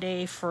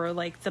holiday for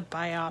like the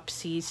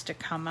biopsies to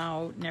come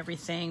out and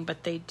everything.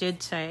 But they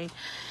did say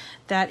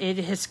that it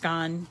has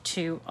gone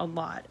to a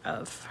lot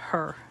of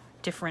her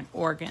different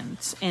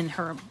organs in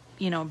her,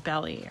 you know,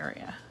 belly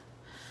area.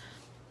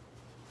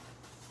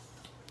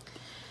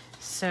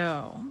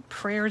 So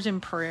prayers and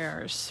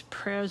prayers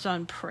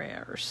on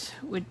prayers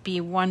would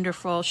be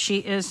wonderful. She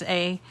is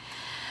a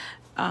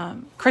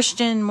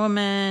Christian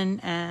woman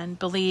and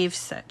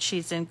believes that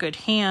she's in good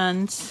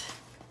hands.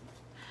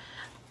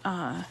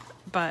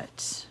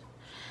 But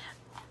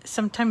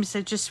sometimes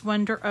I just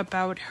wonder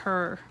about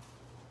her,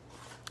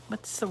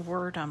 what's the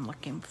word I'm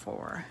looking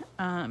for?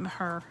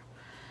 Her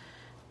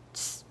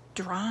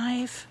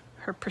drive,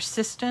 her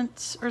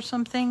persistence or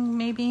something,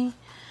 maybe.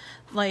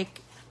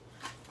 Like,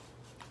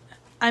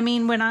 I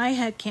mean, when I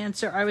had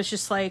cancer, I was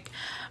just like,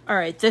 all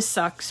right, this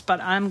sucks, but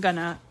I'm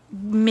gonna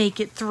make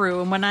it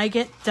through. And when I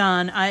get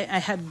done, I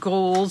had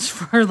goals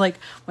for like,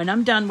 when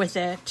I'm done with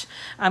it,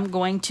 I'm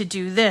going to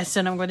do this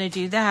and I'm going to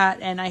do that.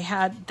 And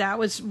that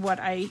was what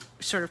I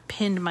sort of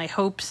pinned my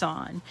hopes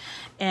on.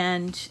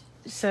 And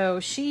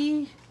so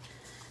she,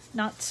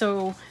 not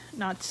so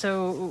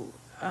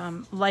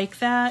like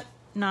that,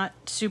 not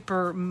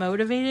super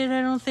motivated,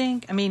 I don't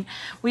think. I mean,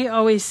 we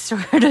always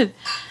sort of,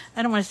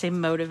 I don't want to say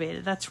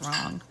motivated, that's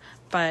wrong,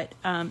 but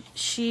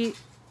she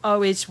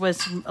always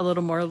was a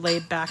little more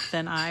laid back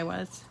than I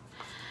was.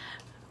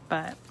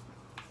 But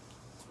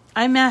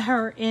I met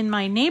her in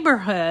my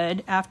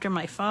neighborhood after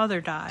my father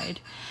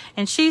died,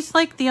 and she's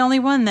like the only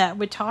one that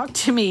would talk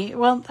to me.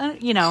 Well,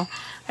 you know,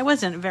 I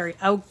wasn't a very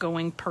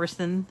outgoing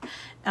person,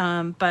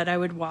 but I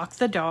would walk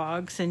the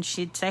dogs, and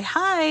she'd say,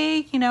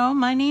 "Hi, you know,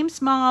 my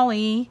name's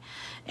Molly,"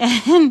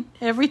 and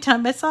every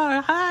time I saw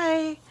her,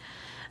 "Hi,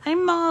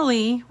 I'm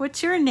Molly.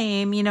 What's your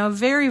name?" You know,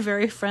 very,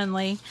 very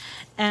friendly,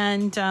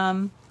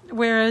 and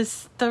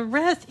whereas the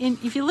rest,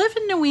 if you live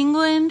in New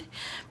England,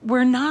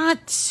 we're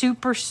not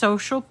super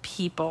social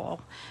people.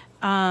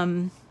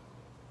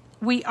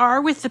 We are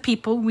with the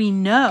people we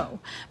know,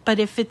 but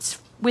if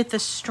it's with a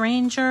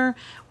stranger,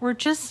 we're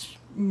just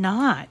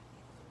not,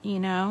 you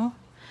know.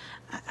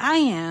 I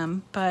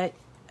am, but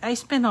I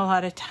spend a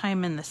lot of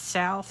time in the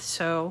South,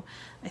 so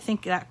I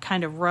think that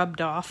kind of rubbed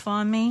off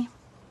on me.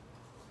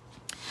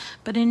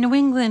 But in New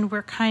England,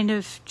 we're kind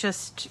of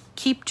just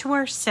keep to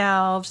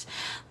ourselves.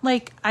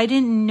 Like, I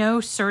didn't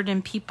know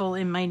certain people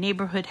in my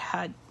neighborhood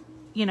had,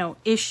 you know,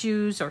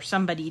 issues or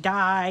somebody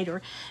died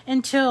or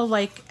until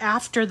like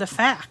after the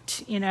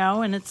fact, you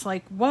know, and it's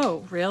like,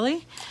 whoa,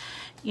 really?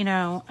 You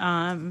know,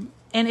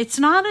 and it's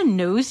not a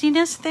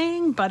nosiness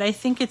thing, but I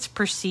think it's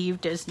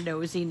perceived as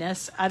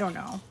nosiness. I don't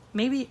know.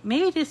 Maybe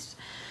it is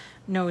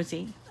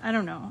nosy. I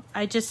don't know.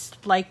 I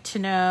just like to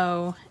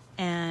know,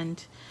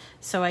 and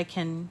so I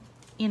can,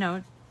 you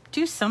know,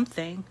 do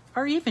something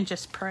or even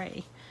just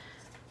pray,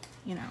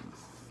 you know.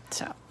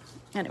 So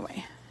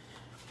anyway,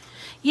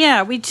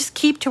 yeah, we just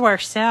keep to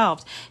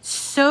ourselves.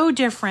 So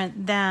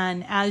different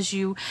than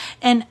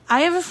and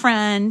I have a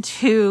friend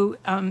who,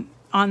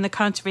 on the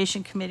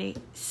conservation committee,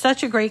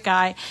 such a great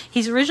guy.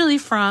 He's originally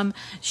from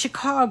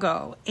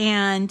Chicago,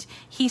 and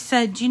he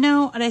said, you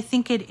know what I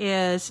think it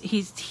is?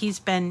 He's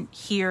been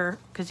here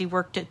because he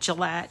worked at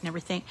Gillette and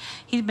everything.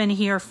 He's been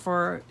here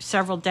for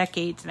several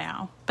decades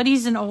now, but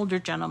he's an older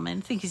gentleman.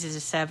 I think he's in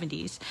his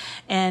 70s.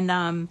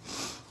 And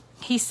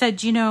he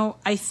said, you know,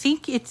 I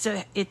think it's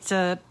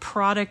a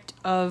product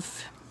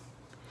of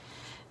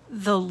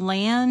the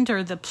land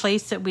or the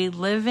place that we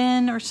live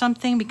in or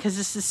something, because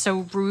this is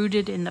so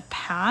rooted in the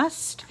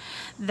past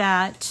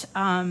that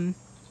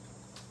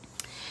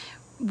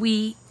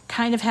we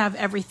kind of have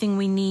everything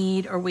we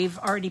need, or we've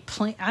already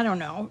planned. I don't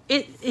know.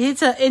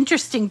 It's an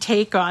interesting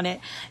take on it.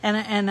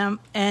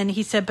 And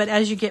he said, but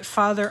as you get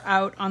farther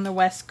out on the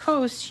West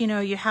Coast, you know,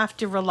 you have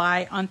to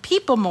rely on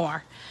people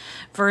more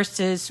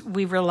versus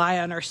we rely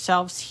on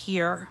ourselves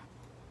here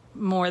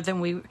more than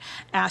we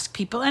ask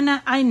people. And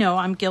I know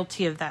I'm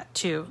guilty of that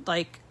too.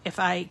 Like if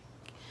I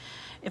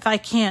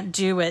can't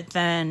do it,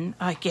 then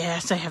I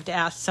guess I have to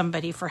ask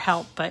somebody for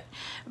help. But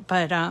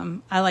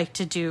I like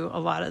to do a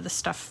lot of the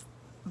stuff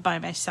by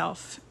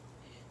myself.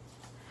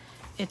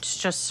 It's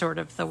just sort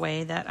of the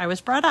way that I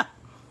was brought up.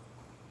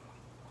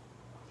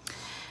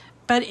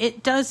 But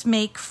it does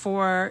make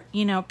for,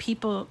 you know,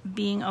 people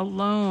being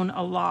alone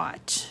a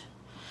lot.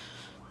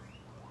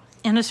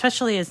 And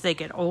especially as they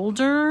get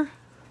older,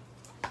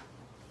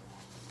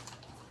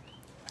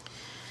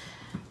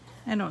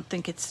 I don't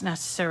think it's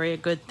necessarily a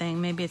good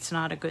thing. Maybe it's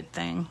not a good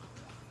thing.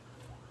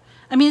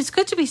 I mean, it's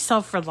good to be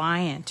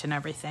self-reliant and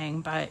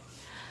everything, but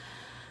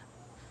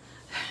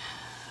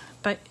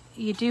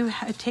you do,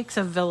 it takes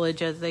a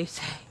village, as they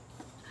say.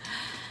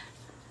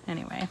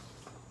 Anyway.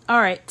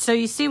 All right. So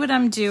you see what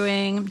I'm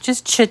doing? I'm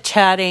just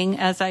chit-chatting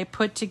as I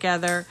put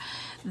together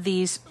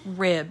these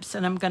ribs,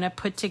 and I'm going to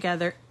put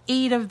together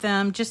 8 of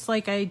them, just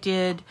like I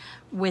did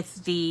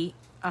with the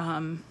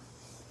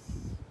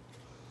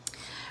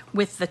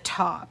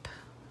top.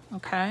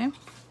 Okay, and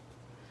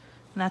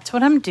that's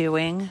what I'm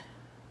doing.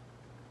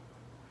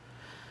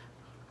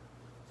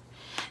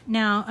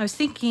 Now, I was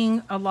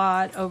thinking a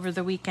lot over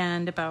the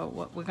weekend about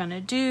what we're going to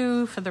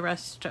do for the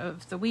rest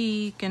of the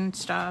week and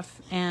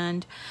stuff.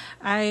 And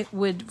I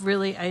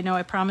know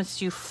I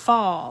promised you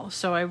fall,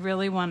 so I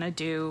really want to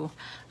do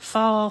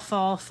fall.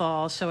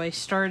 So I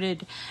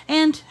started,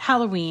 and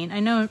Halloween. I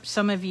know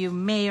some of you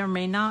may or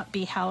may not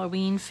be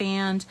Halloween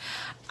fans.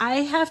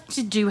 I have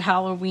to do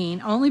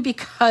Halloween only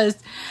because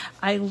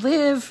I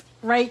live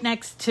right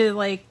next to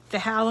like the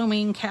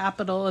Halloween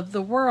capital of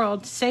the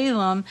world,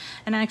 Salem,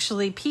 and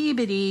actually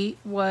Peabody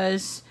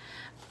was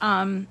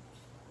one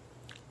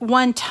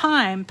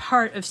time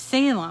part of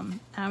Salem.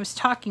 I was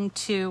talking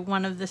to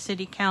one of the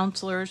city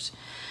councilors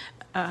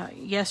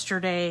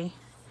yesterday,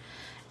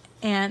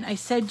 and I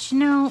said, you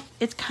know,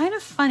 it's kind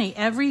of funny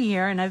every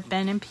year, and I've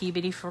been in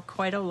Peabody for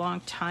quite a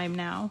long time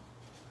now,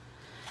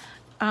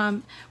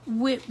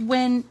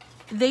 when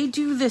they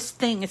do this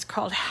thing, it's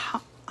called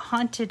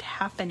Haunted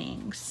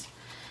Happenings.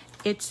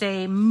 It's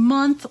a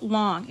month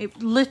long.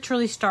 It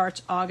literally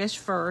starts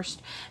August 1st,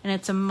 and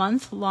it's a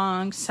month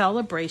long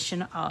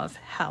celebration of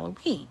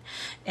Halloween.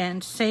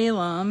 And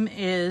Salem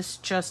is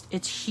just,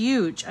 it's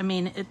huge. I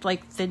mean, it's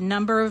like the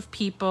number of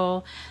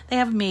people, they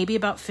have maybe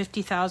about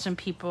 50,000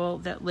 people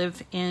that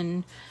live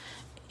in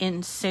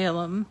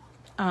Salem.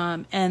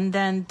 And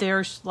then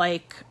there's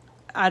like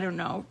I don't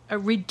know, a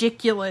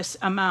ridiculous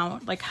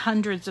amount, like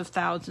hundreds of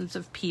thousands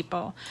of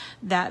people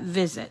that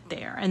visit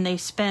there, and they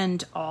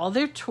spend all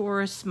their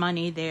tourist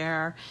money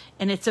there,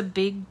 and it's a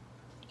big,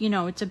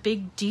 it's a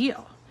big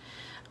deal.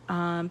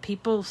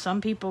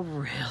 Some people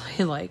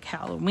really like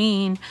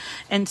Halloween.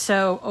 And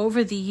so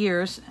over the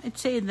years, I'd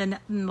say in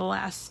the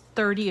last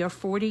 30 or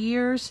 40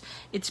 years,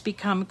 it's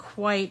become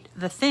quite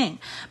the thing.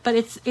 But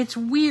it's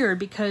weird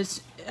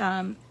because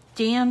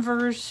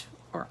Danvers,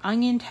 or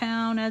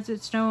Oniontown as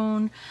it's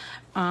known,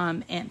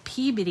 and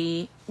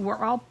Peabody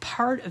were all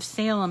part of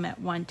Salem at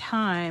one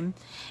time.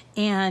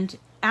 And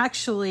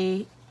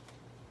actually,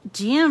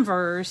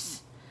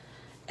 Danvers...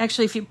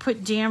 Actually, if you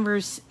put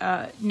Danvers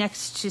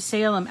next to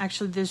Salem,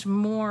 actually there's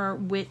more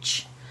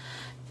witch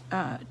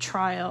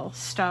trial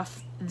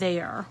stuff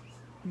there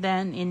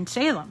than in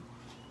Salem.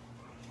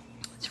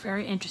 It's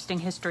very interesting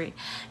history.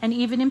 And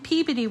even in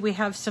Peabody, we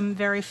have some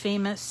very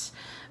famous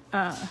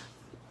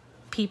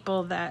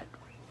people that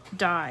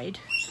died.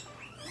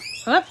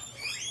 Oop.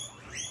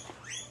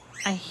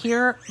 I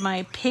hear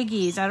my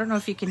piggies. I don't know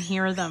if you can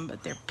hear them,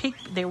 but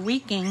they're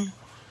weaking.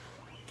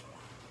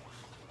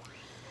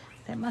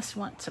 They must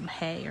want some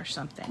hay or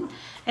something.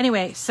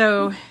 Anyway,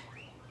 so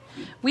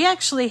we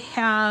actually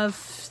have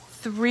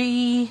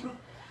 3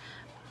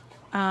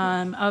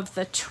 of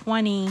the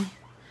 20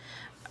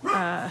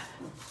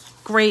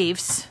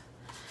 graves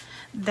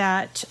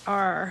that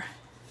are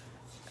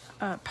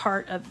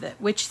part of the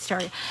witch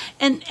story.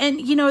 And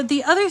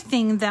the other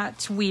thing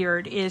that's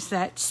weird is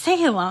that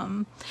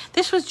Salem,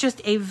 this was just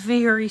a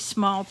very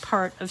small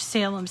part of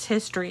Salem's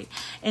history.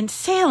 And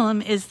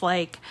Salem is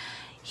like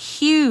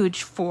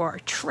huge for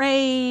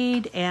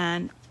trade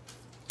and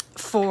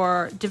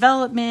for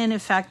development. In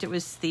fact, it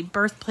was the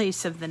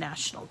birthplace of the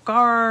National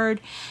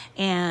Guard,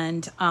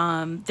 and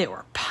there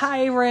were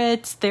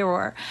pirates, there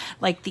were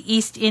like the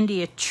East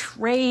India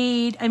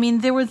trade. I mean,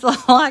 there was a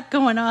lot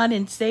going on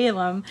in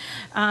Salem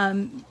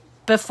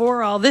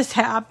before all this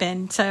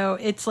happened. So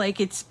it's like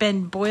it's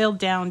been boiled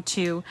down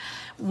to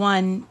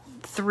one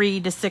 3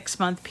 to 6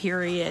 month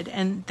period,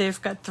 and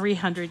they've got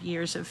 300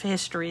 years of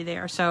history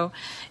there. So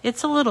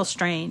it's a little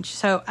strange.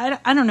 So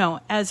I don't know,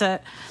 as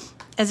a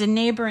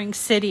neighboring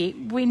city,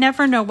 we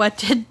never know what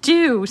to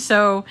do.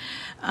 So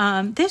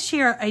this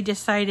year I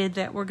decided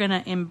that we're going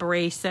to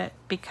embrace it,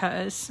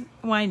 because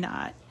why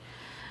not,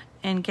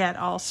 and get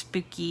all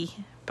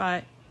spooky.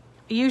 But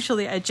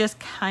usually I just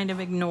kind of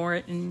ignore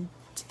it and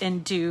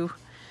do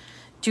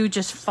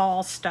just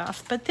fall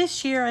stuff. But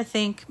this year I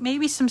think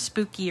maybe some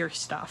spookier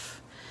stuff.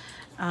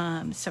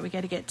 So we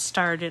got to get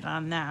started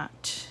on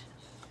that.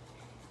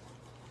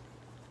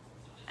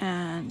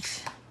 And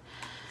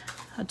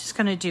I'm just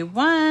going to do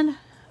one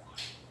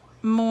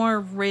more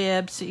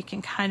rib so you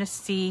can kind of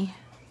see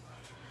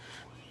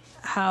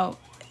how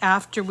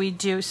after we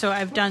do. So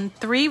I've done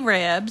 3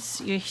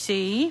 ribs, you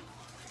see.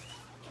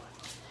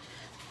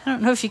 I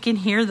don't know if you can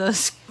hear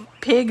those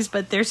pigs,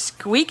 but they're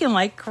squeaking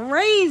like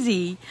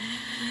crazy.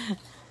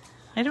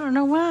 I don't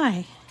know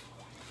why.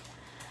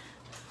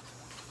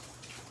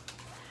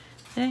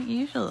 They don't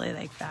usually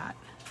like that.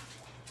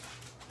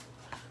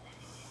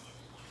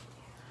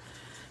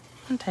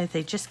 Sometimes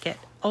they just get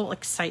all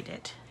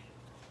excited.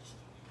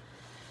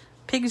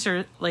 Pigs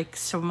are like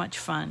so much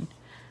fun.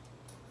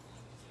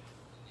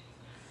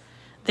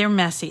 They're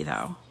messy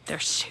though. They're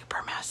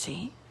super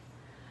messy.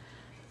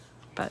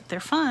 But they're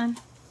fun.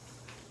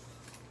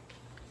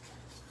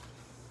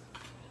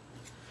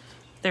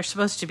 They're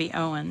supposed to be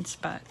Owen's,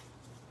 but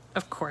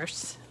of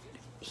course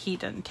he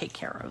doesn't take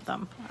care of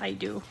them. I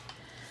do.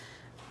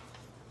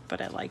 But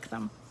I like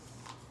them.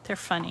 They're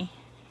funny.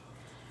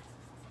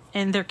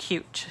 And they're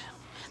cute.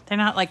 They're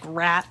not like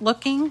rat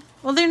looking.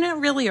 Well, they're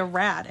not really a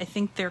rat. I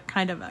think they're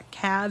kind of a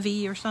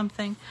cavy or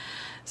something.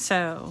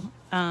 So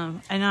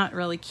I'm not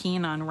really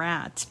keen on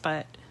rats,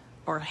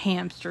 or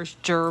hamsters,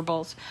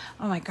 gerbils.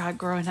 Oh my God,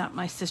 growing up,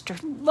 my sister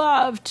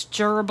loved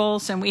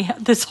gerbils, and we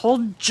had this whole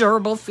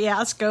gerbil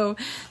fiasco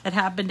that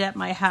happened at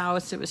my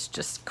house. It was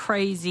just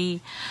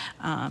crazy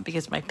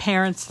because my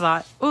parents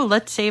thought, oh,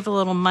 let's save a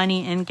little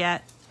money and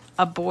get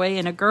a boy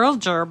and a girl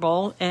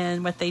gerbil,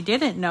 and what they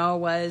didn't know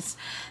was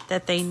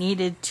that they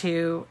needed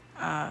to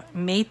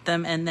mate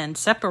them and then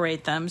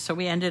separate them. So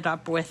we ended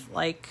up with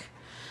like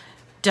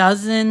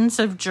dozens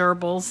of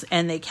gerbils,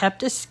 and they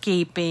kept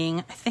escaping.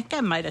 I think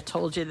I might have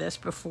told you this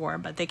before,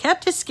 but they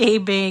kept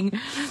escaping.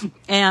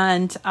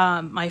 And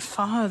my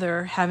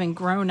father, having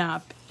grown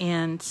up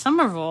in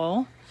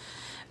Somerville,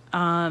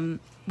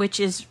 which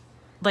is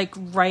like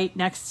right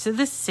next to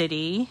the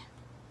city,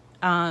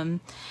 and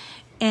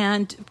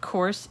of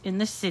course, in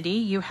the city,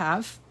 you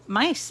have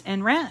mice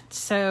and rats.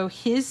 So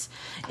his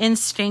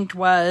instinct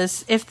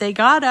was, if they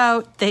got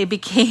out, they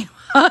became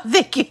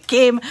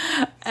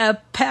a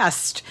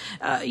pest.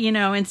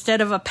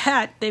 Instead of a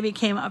pet, they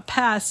became a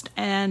pest.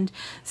 And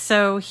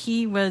so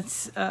he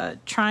was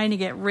trying to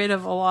get rid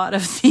of a lot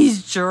of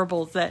these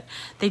gerbils that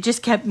they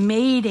just kept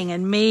mating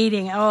and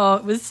mating. Oh,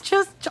 it was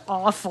just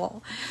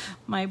awful.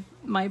 My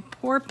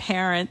poor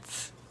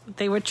parents,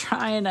 they were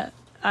trying to,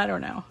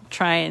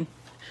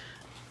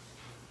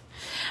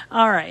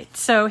 All right,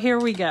 so here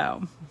we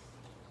go.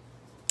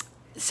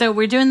 So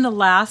we're doing the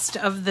last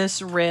of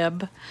this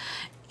rib,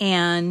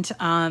 and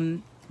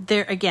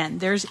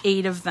there's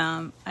 8 of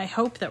them. I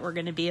hope that we're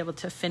going to be able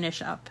to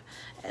finish up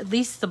at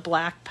least the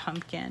black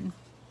pumpkin,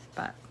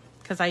 but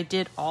because I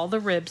did all the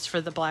ribs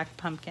for the black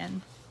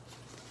pumpkin.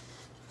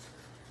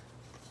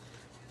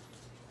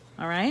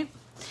 All right,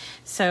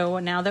 so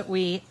now that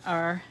we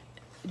are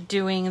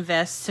doing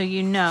this, so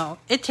you know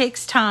it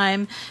takes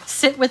time.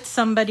 Sit with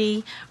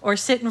somebody or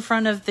sit in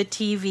front of the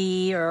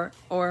TV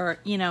or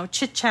you know,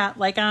 chit chat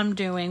like I'm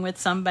doing with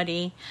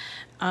somebody,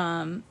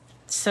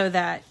 so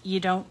that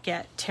you don't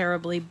get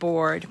terribly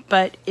bored.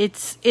 But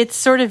it's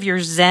sort of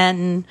your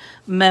Zen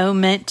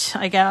moment,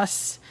 I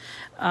guess,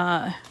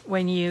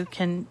 when you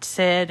can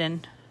sit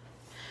and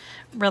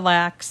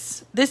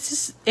relax.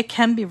 It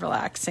can be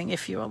relaxing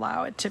if you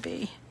allow it to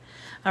be.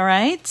 All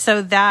right,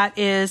 so that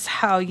is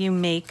how you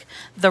make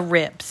the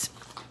ribs.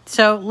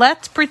 So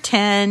let's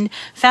pretend,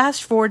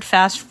 fast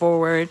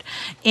forward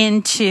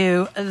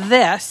into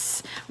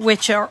this,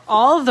 which are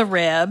all the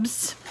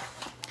ribs.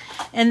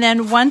 And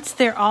then once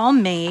they're all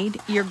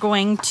made, you're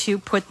going to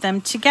put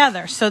them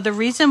together. So the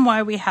reason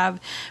why we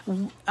have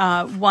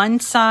one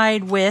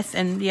side with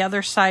and the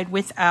other side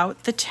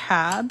without the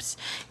tabs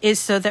is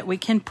so that we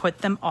can put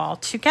them all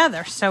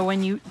together. So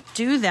when you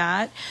do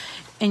that,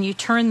 and you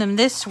turn them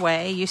this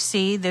way, you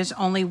see there's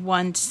only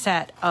one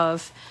set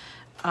of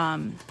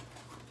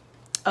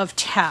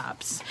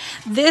tabs.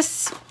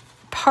 This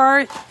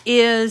part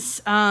is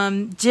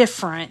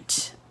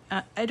different.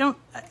 I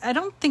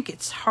don't think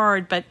it's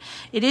hard, but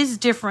it is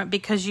different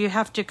because you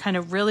have to kind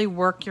of really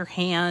work your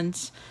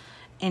hands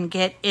and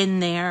get in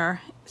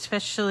there,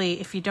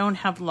 especially if you don't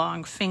have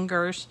long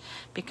fingers,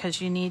 because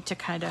you need to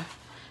kind of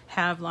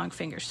have long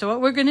fingers. So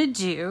what we're going to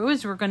do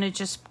is we're going to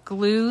just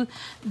glue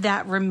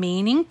that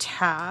remaining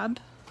tab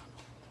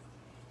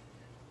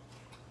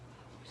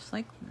just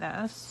like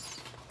this.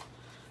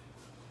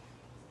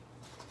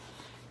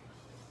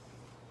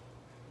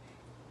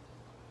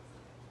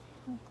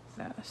 Like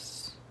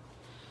this.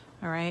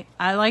 All right.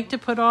 I like to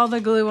put all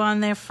the glue on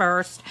there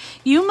first.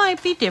 You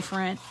might be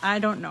different. I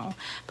don't know.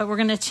 But we're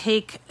going to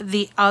take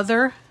the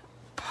other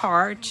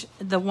part,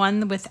 the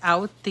one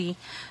without the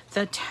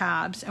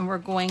tabs, and we're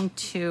going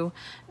to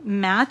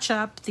match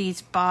up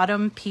these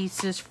bottom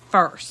pieces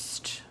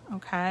first.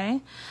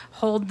 Okay,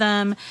 hold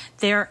them.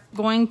 They're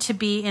going to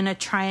be in a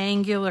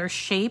triangular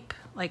shape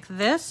like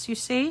this, you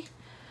see,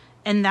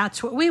 and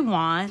that's what we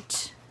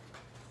want.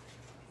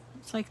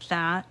 It's like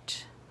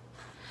that.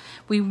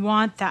 We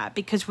want that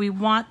because we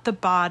want the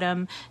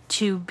bottom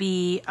to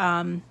be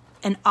an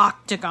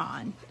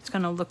octagon. It's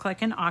going to look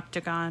like an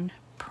octagon,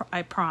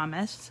 I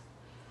promise.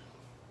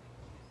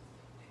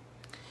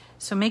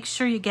 So make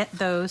sure you get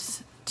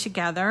those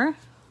together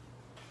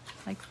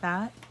like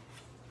that.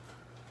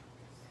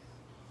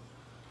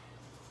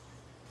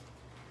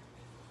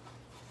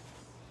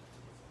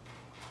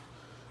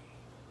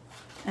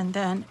 And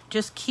then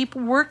just keep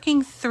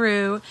working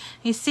through.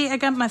 You see, I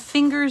got my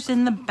fingers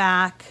in the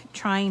back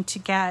trying to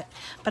get,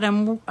 but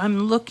I'm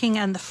looking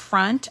on the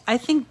front. I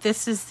think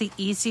this is the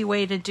easy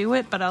way to do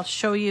it, but I'll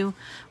show you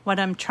what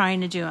I'm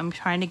trying to do. I'm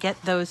trying to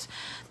get those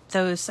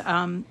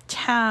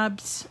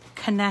tabs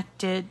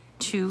connected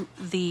to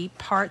the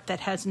part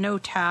that has no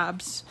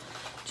tabs,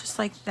 just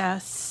like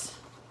this.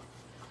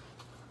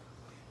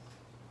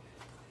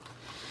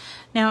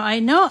 Now I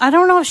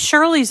don't know if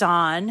Shirley's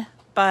on,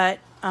 but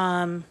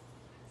oh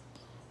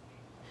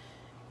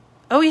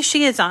yeah,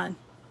 she is on.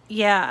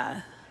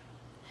 Yeah.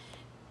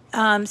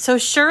 So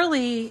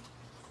Shirley,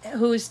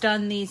 who's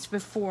done these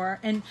before,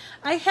 and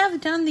I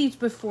have done these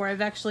before.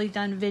 I've actually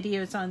done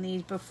videos on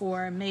these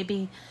before.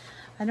 Maybe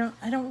I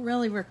don't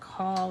really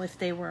recall if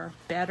they were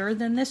better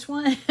than this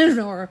one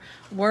or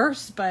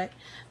worse, but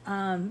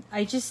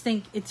I just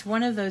think it's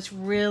one of those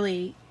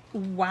really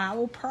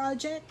wow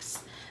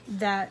projects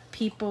that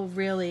people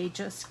really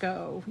just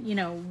go, you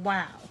know,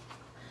 wow.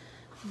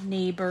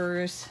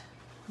 Neighbors,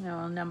 you know,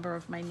 a number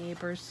of my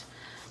neighbors.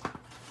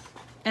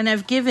 And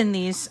I've given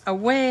these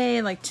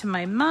away, like to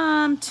my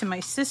mom, to my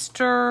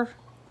sister.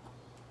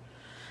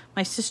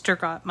 My sister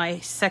got my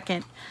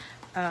second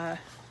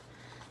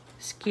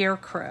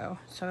scarecrow,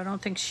 so I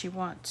don't think she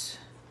wants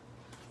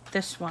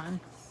this one.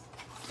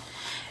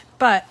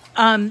 But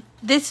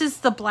this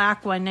is the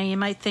black one. Now you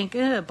might think,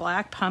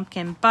 black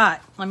pumpkin,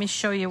 but let me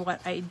show you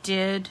what I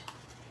did.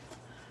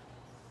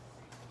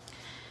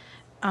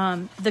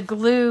 The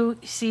glue,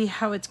 see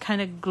how it's kind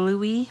of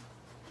gluey?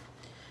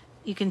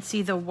 You can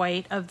see the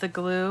white of the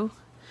glue.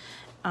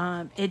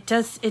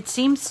 It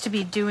seems to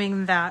be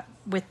doing that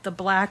with the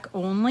black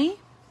only.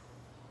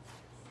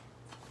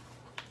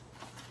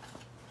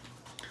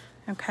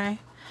 Okay.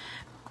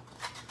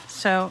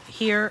 So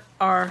here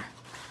are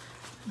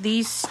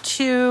these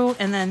two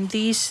and then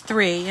these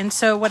three. And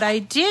so what I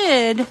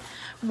did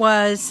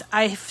was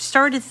I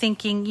started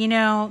thinking, you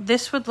know,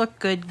 this would look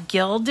good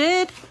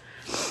gilded.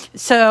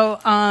 So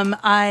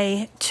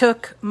I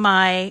took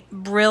my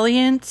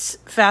Brilliance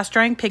fast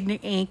drying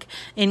pigment ink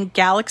in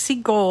Galaxy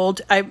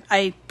Gold.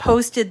 I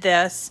posted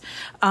this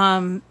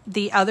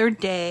the other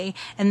day,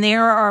 and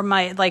there are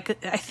my, like,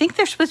 I think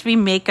they're supposed to be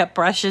makeup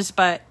brushes,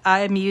 but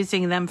I'm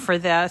using them for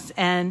this,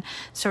 and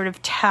sort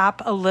of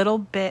tap a little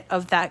bit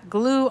of that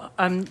glue,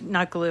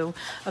 not glue,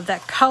 of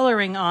that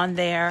coloring on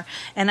there,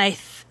 and I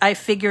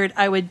figured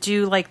I would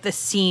do like the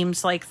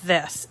seams like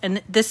this,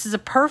 and this is a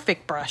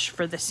perfect brush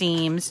for the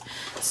seams.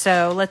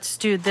 So let's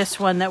do this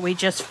one that we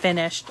just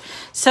finished,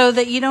 so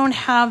that you don't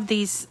have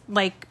these,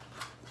 like,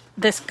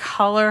 this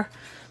color.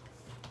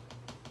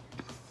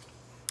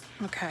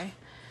 Okay,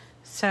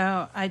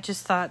 so I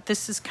just thought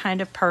this is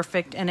kind of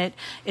perfect, and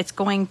it's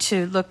going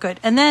to look good.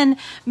 And then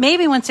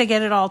maybe once I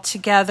get it all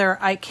together,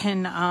 I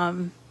can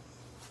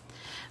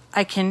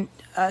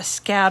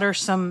scatter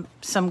some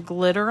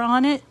glitter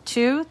on it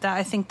too. That,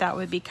 I think that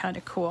would be kind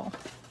of cool.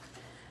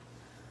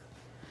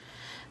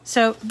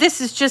 So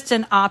this is just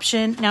an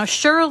option. Now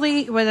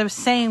Shirley, what I was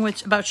saying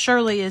about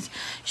Shirley is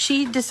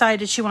she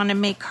decided she wanted to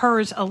make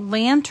hers a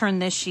lantern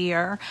this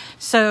year.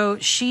 So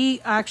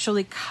she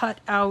actually cut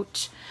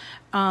out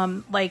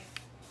what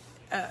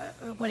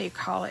do you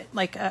call it?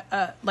 Like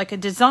a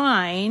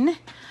design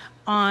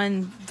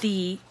on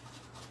the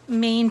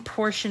main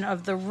portion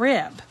of the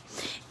rib.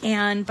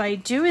 And by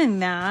doing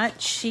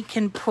that, she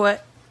can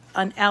put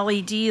an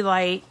LED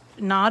light,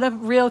 not a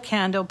real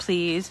candle,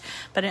 please,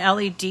 but an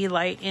LED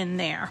light in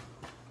there.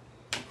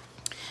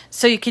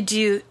 So you could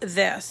do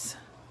this.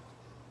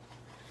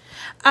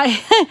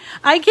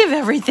 I give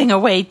everything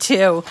away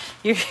too.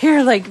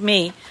 You're like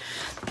me.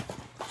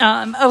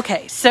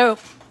 Okay, so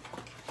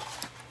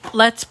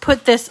let's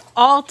put this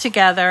all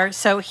together.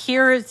 So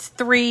here it's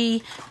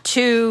 3,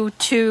 2,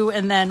 2,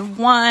 and then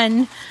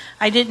 1.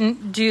 I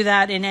didn't do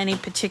that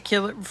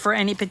for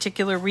any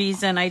particular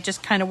reason. I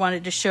just kind of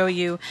wanted to show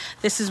you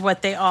this is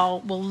what they all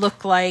will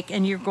look like,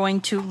 and you're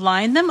going to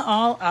line them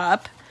all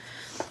up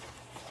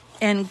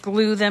and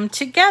glue them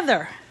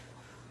together.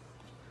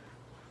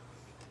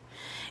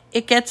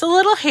 It gets a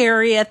little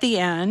hairy at the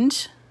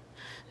end,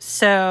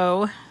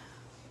 so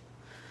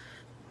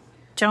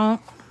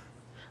don't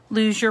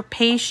lose your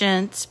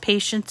patience.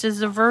 Patience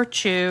is a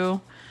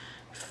virtue,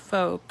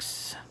 folks.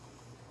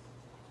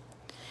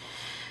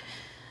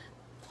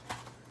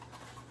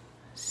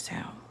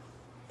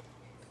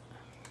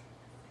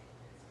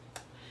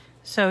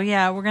 So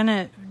yeah, we're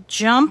gonna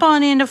jump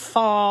on into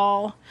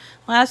fall.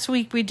 Last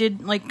week we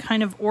did like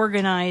kind of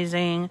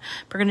organizing.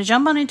 We're gonna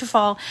jump on into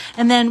fall,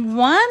 and then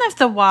one of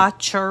the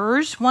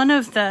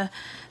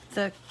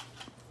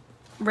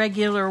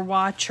regular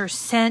watchers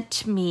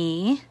sent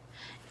me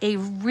a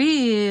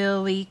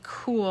really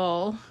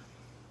cool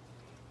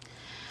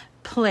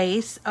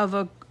place of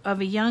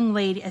a young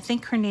lady. I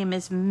think her name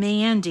is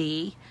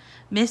Mandy,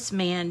 Miss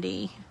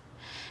Mandy,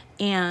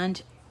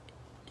 and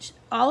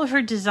all of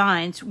her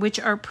designs, which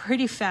are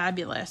pretty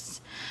fabulous,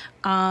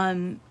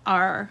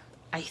 are,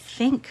 I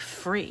think,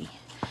 free.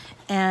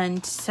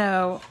 And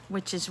so,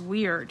 which is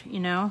weird, you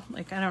know,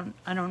 like, I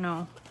don't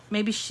know.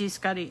 Maybe she's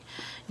got a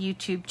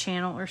YouTube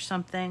channel or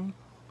something.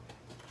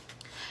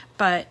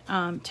 But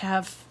to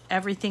have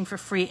everything for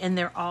free, and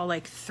they're all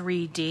like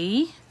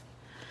 3D.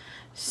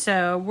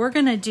 So we're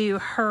going to do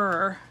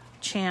her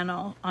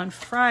channel on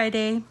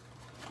Friday.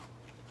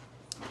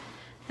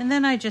 And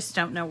then I just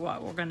don't know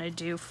what we're going to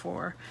do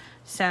for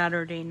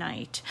Saturday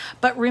night.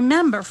 But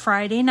remember,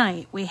 Friday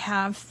night we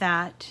have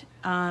that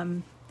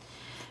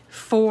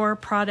 4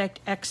 product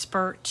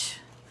expert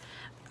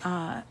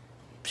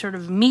sort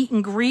of meet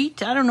and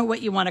greet. I don't know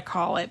what you want to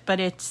call it, but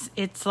it's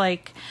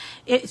like,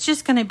 it's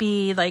just going to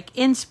be like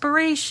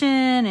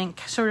inspiration and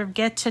sort of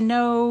get to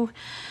know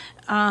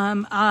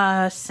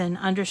us and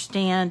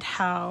understand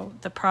how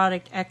the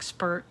product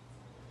expert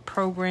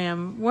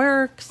program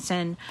works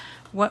and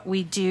what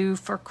we do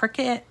for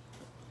Cricut.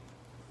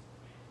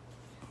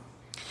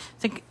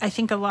 I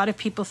think a lot of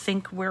people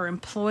think we're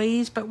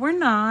employees, but we're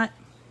not.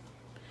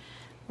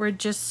 We're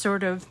just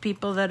sort of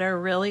people that are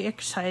really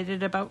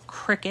excited about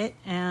Cricut,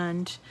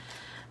 and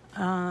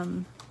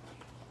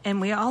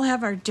we all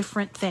have our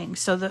different things.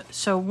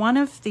 So one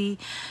of the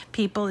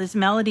people is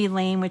Melody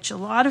Lane, which a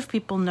lot of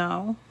people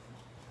know.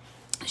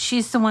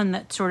 She's the one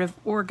that's sort of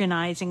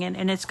organizing it,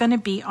 and it's going to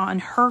be on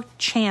her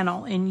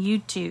channel in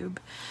YouTube.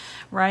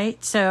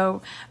 Right?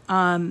 So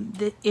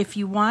if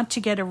you want to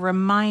get a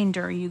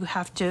reminder, you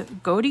have to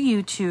go to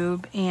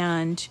YouTube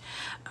and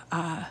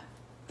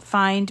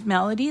find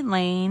Melody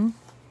Lane's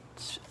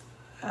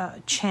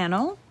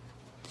channel,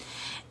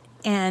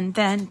 and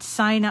then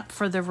sign up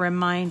for the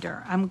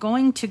reminder. I'm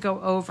going to go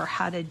over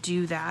how to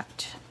do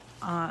that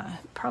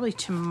probably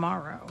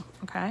tomorrow,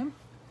 okay?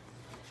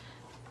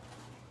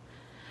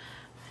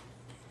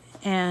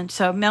 And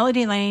so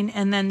Melody Lane,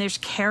 and then there's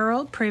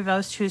Carol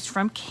Prevost, who's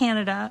from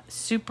Canada,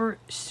 super,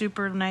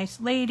 super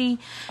nice lady.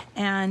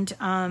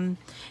 And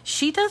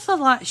she does a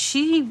lot.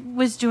 She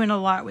was doing a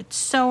lot with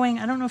sewing.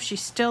 I don't know if she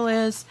still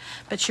is,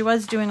 but she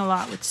was doing a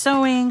lot with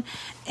sewing.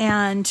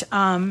 And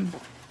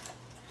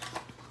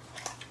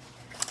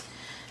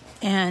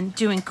and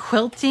doing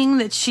quilting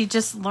that she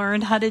just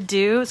learned how to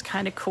do. It's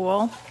kind of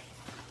cool.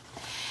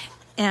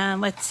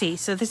 And let's see.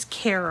 So this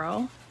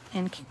Carol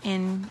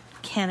in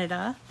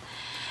Canada,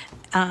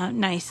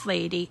 nice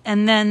lady.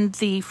 And then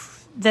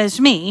there's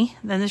me.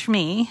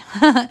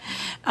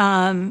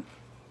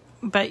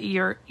 But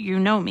you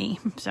know me.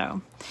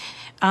 So,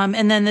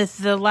 and then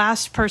the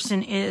last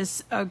person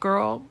is a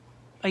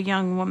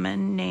young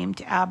woman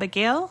named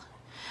Abigail,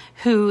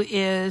 who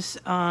is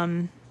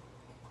a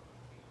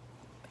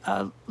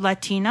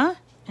Latina,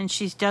 and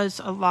she does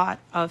a lot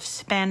of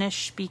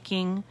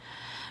Spanish-speaking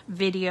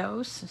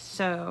videos.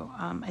 So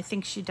I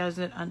think she does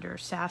it under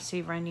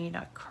Sassy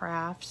Renita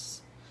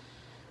Crafts.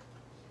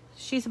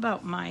 She's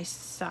about my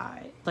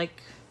size,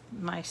 like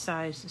my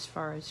size as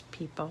far as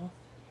people.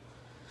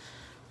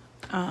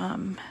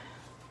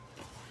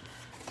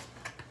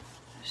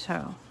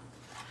 So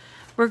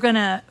we're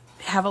gonna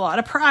have a lot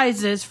of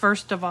prizes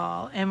first of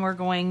all, and we're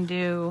going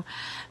to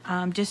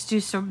just do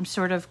some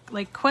sort of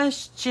like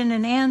question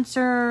and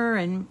answer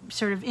and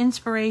sort of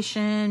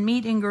inspiration,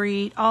 meet and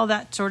greet, all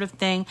that sort of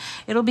thing.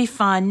 It'll be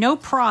fun. No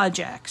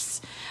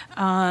projects.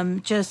 I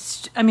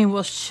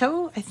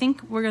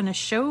think we're going to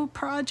show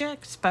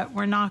projects, but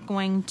we're not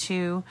going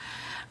to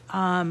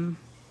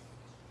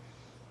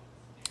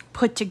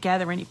put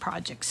together any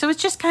projects. So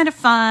it's just kind of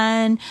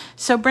fun.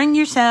 So bring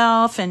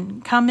yourself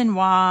and come and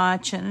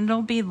watch, and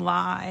it'll be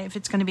live.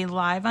 It's going to be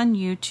live on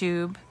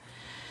YouTube.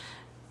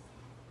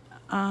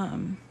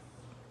 And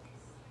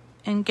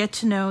get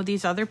to know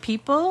these other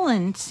people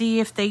and see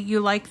if you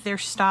like their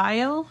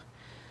style.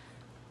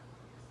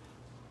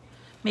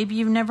 Maybe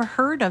you've never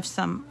heard of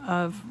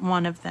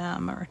one of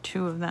them or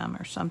two of them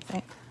or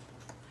something.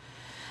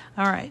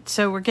 All right,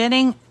 so we're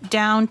getting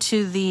down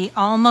to the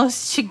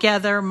almost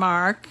together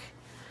mark.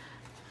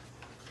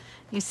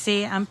 You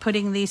see, I'm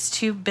putting these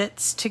two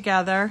bits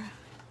together.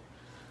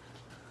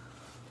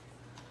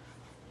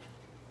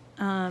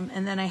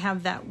 And then I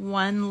have that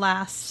one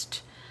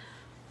last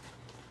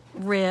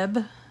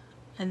rib,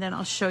 and then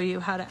I'll show you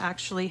how to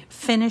actually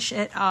finish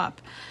it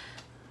up.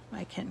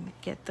 I can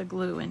get the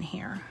glue in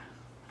here.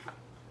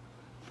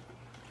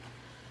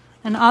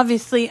 And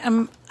obviously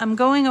I'm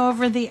going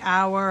over the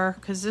hour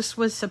because this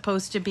was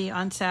supposed to be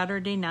on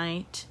Saturday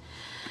night.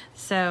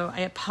 So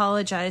I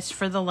apologize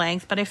for the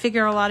length, but I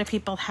figure a lot of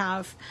people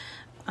have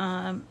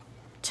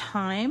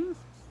time.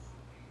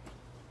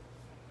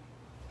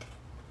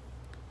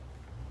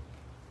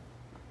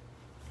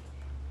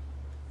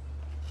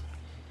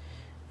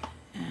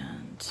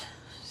 And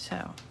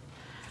so,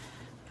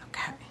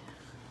 okay.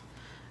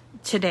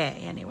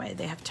 Today, anyway,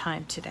 they have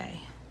time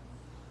today.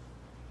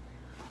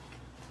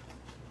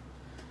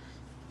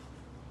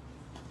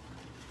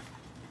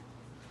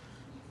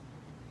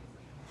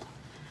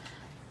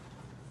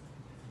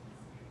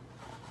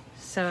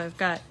 So I've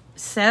got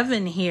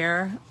 7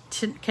 here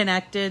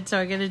connected, so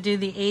I'm going to do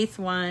the 8th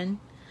one.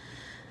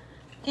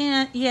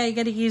 And yeah, you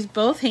got to use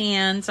both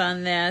hands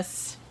on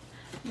this,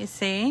 you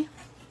see?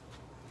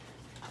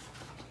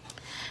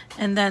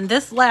 And then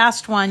this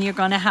last one you're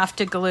going to have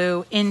to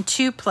glue in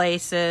 2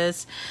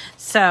 places.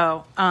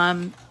 So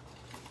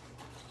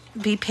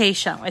be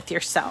patient with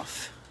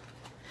yourself.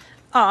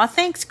 Aw,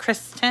 thanks,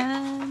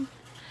 Kristen.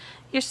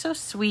 You're so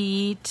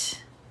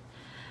sweet.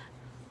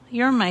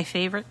 You're my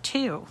favorite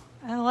too.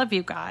 I love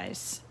you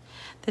guys.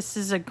 This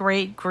is a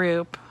great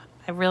group.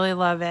 I really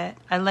love it.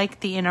 I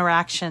like the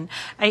interaction.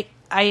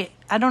 I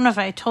don't know if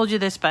I told you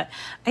this, but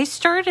I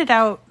started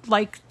out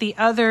like the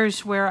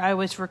others where I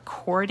was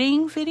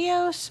recording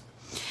videos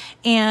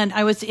and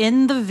I was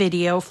in the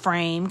video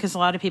frame because a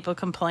lot of people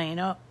complain,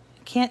 oh,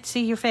 can't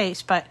see your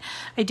face, but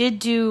I did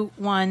do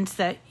ones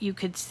that you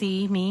could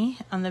see me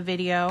on the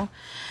video.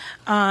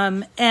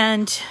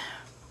 And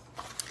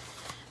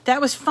that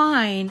was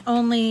fine.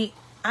 Only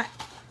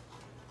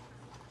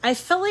I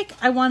felt like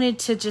I wanted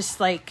to just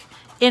like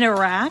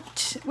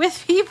interact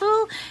with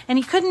people, and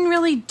you couldn't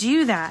really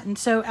do that. And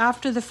so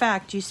after the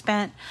fact, I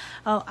spent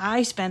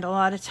a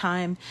lot of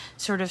time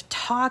sort of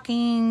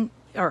talking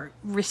or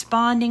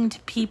responding to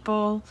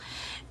people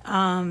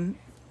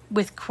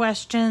with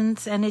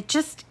questions, and it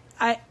just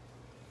I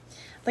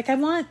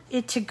want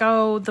it to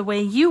go the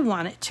way you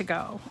want it to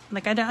go.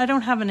 Like I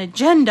don't have an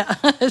agenda,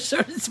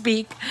 so to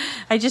speak.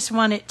 I just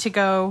want it to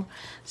go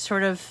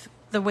sort of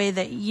the way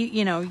that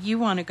you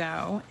want to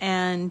go.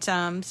 And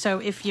so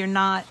if you're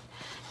not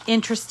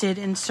interested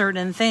in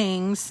certain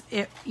things,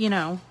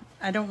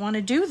 I don't want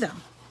to do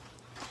them.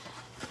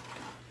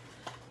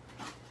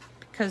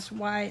 Because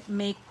why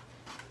make,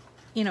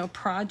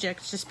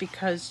 projects just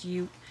because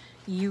you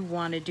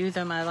want to do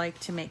them? I like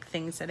to make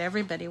things that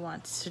everybody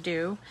wants to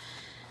do.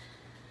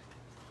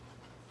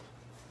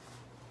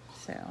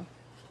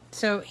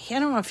 So I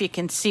don't know if you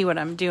can see what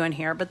I'm doing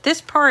here, but this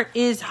part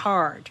is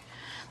hard.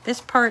 This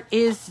part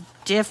is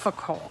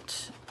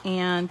difficult,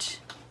 and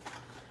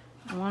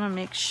I want to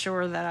make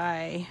sure that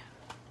I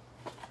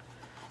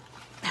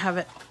have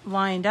it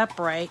lined up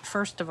right,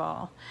 first of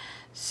all.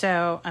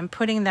 So I'm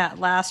putting that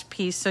last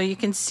piece so you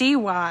can see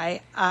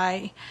why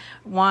I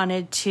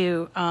wanted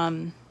to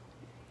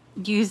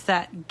use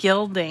that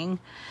gilding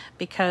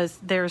because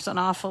there's an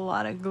awful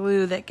lot of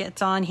glue that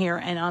gets on here,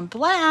 and on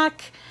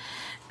black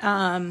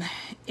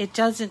it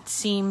doesn't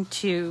seem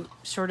to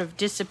sort of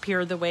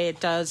disappear the way it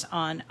does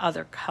on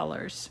other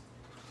colors.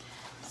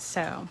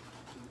 So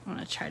I'm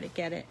going to try to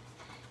get it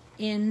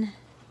in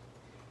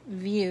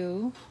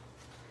view.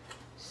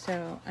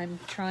 So I'm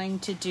trying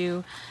to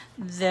do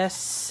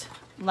this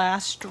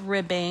last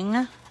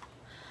ribbing,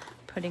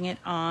 putting it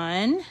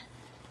on.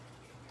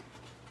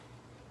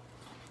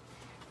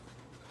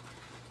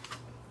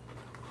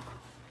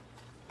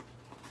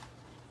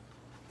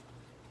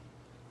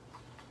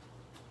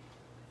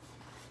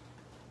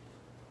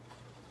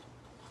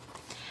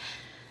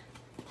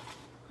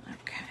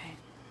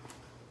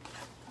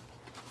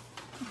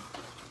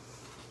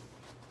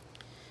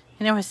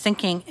 And I was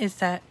thinking is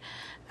that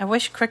I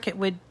wish Cricut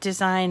would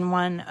design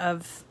one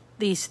of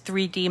these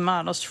 3D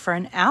models for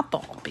an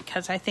apple,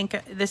 because I think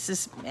this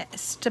is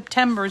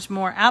September's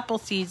more apple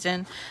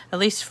season, at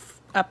least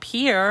up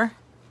here.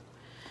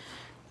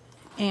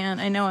 And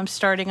I know I'm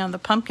starting on the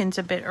pumpkins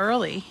a bit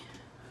early,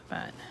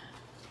 but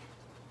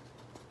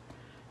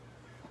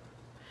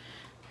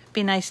it'd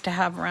be nice to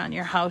have around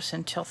your house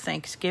until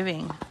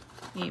Thanksgiving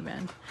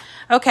even.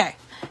 Okay,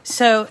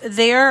 so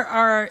there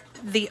are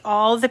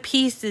all the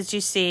pieces you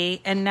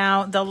see, and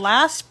now the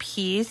last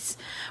piece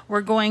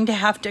we're going to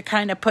have to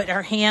kind of put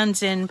our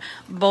hands in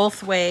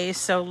both ways,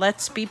 so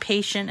let's be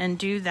patient and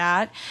do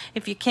that.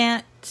 If you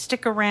can't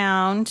stick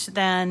around,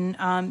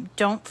 then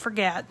don't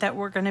forget that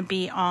we're going to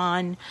be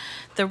on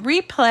the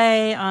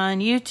replay on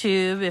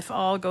YouTube if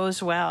all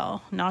goes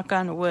well, knock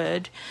on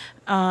wood.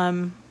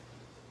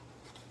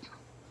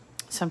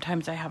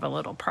 Sometimes I have a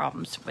little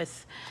problems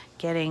with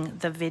getting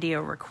the video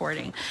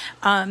recording.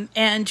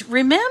 And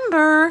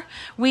remember,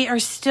 we are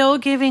still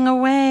giving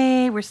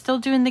away, we're still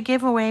doing the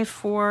giveaway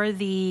for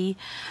the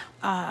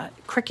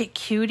Cricut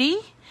Cutie,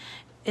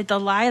 the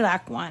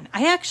lilac one.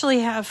 I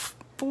actually have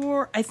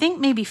 4, I think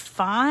maybe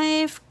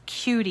 5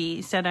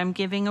 cuties that I'm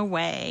giving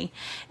away.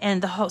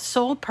 And the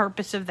sole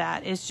purpose of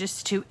that is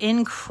just to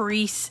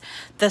increase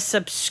the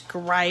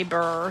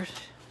subscriber.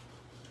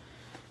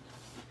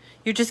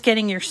 You're just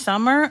getting your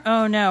summer?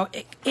 Oh no,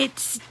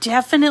 it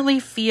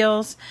definitely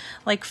feels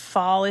like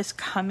fall is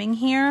coming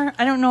here.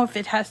 I don't know if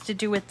it has to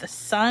do with the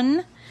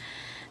sun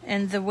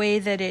and the way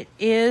that it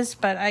is,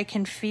 but I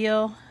can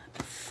feel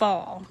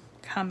fall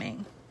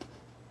coming.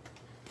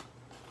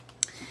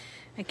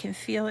 I can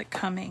feel it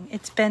coming.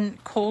 It's been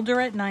colder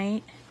at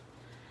night.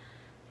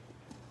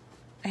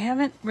 I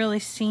haven't really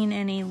seen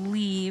any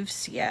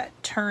leaves yet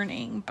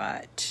turning,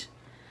 but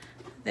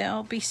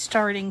they'll be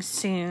starting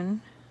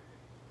soon.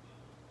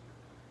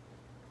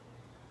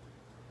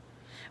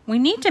 We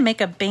need to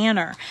make a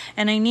banner,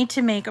 and I need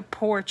to make a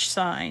porch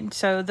sign.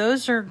 So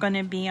those are going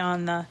to be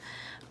on the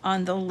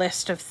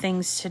list of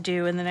things to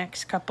do in the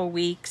next couple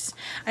weeks.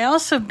 I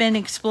also have been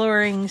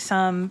exploring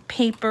some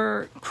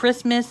paper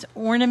Christmas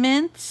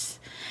ornaments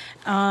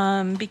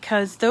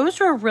because those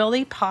were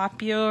really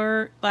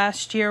popular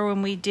last year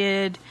when we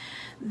did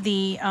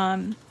the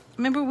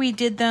remember we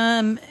did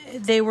them.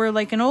 They were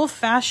like an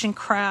old-fashioned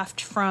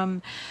craft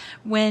from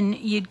when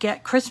you'd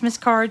get Christmas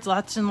cards,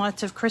 lots and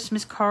lots of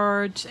Christmas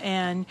cards,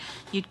 and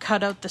you'd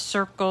cut out the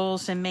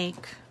circles and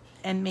make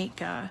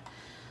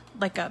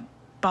like a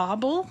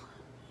bauble.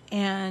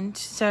 And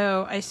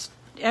so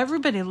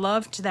everybody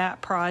loved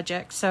that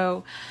project.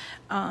 So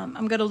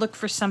I'm going to look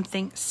for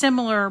something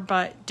similar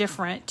but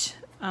different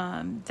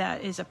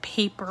that is a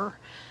paper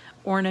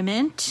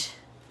ornament.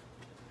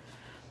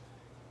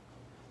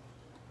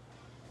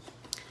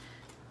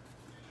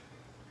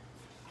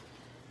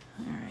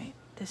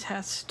 This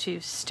has to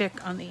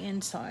stick on the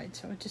inside,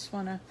 so I just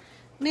want to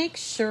make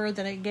sure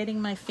that I'm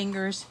getting my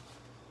fingers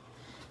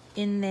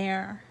in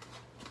there.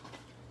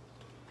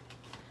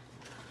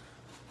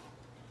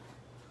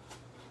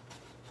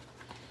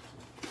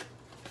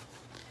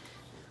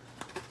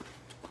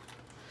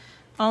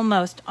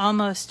 Almost,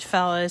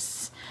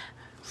 fellas,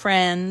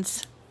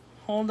 friends.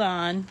 Hold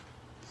on.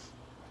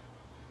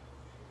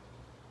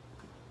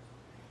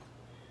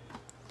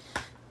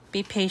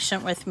 Be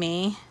patient with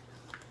me.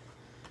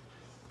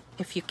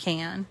 If you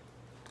can.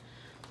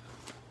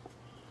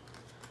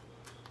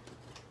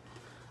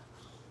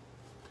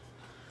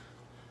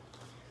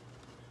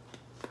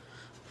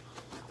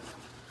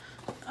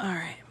 All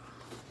right.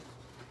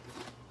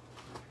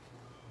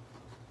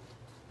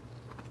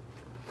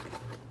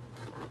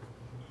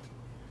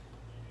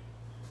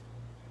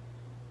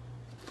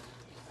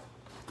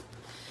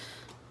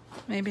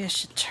 Maybe I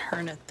should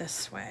turn it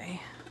this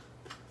way.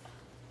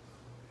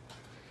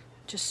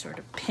 Just sort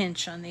of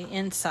pinch on the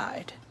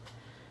inside.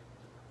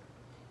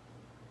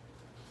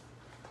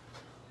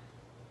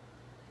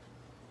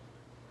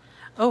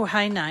 Oh,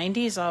 high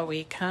 90s all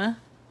week, huh?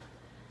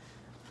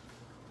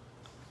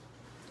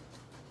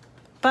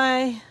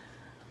 Bye.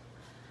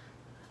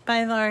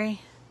 Bye,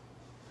 Laurie.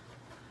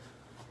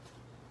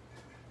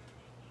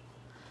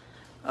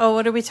 Oh,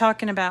 what are we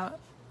talking about?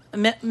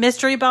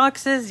 Mystery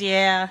boxes?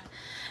 Yeah.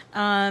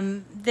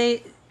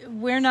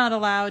 We're not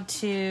allowed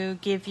to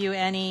give you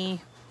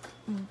any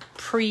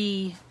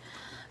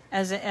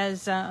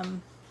as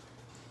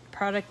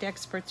product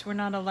experts, we're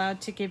not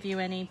allowed to give you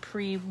any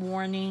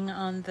pre-warning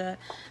on the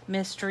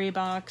mystery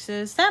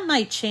boxes. That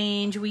might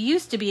change. We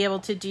used to be able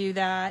to do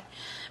that,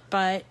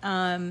 but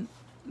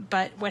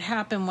what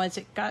happened was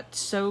it got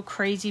so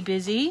crazy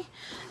busy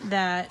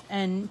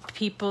and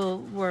people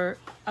were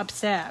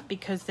upset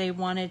because they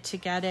wanted to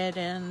get it,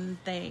 and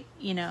they,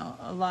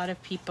 a lot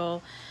of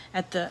people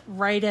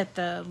right at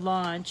the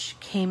launch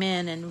came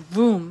in and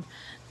boom,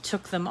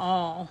 took them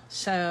all.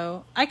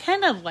 So I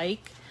kind of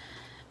like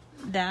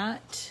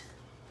that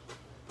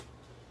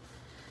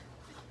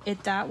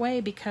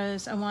way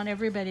because I want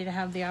everybody to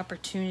have the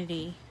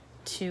opportunity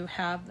to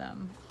have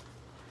them.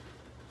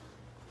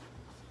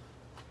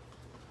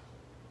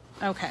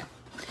 Okay,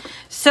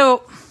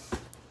 so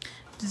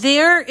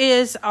there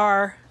is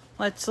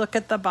let's look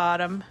at the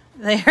bottom.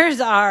 There's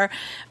our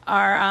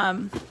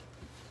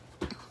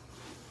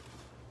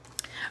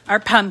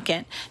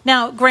pumpkin.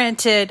 Now,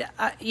 granted,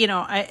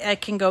 I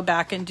can go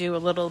back and do a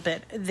little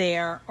bit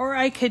there, or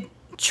I could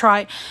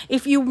try.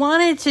 If you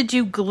wanted to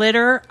do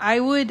glitter, I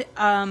would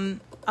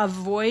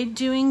avoid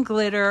doing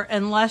glitter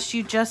unless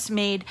you just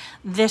made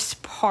this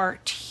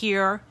part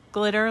here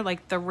glitter,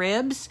 like the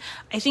ribs.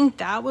 I think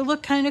that would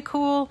look kind of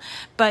cool,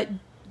 but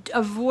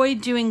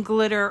avoid doing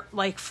glitter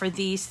like for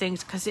these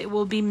things because it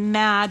will be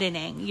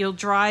maddening. You'll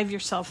drive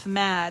yourself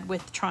mad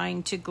with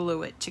trying to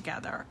glue it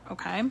together,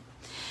 okay?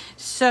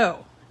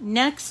 So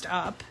next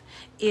up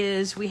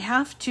is we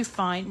have to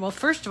find, well,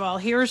 first of all,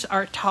 here's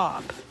our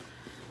top.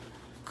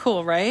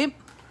 Cool, right?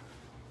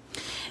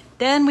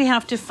 Then we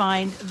have to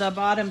find the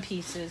bottom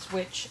pieces,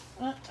 which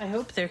I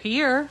hope they're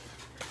here.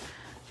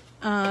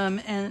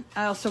 And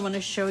I also want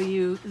to show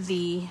you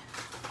the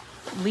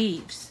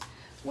leaves.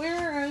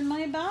 Where are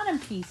my bottom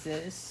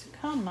pieces?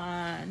 Come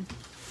on.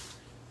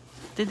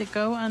 Did it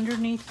go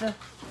underneath the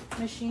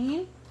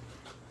machine?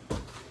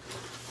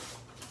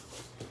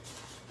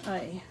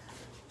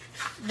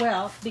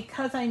 Well,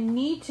 because I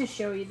need to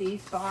show you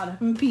these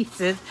bottom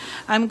pieces,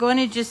 I'm going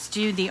to just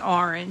do the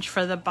orange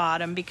for the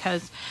bottom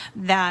because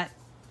that's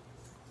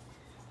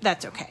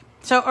okay.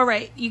 So, all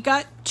right, you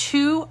got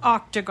 2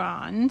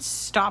 octagons,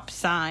 stop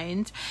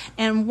signs,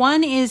 and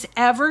one is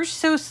ever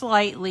so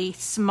slightly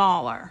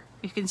smaller.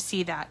 You can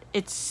see that.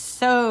 It's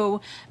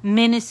so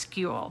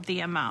minuscule,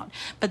 the amount.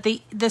 But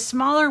the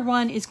smaller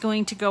one is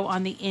going to go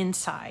on the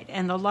inside,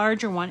 and the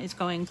larger one is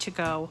going to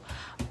go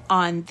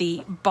on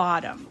the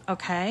bottom,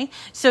 okay?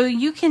 So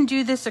you can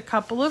do this a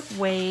couple of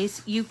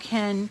ways. You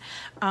can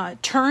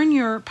turn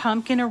your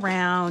pumpkin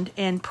around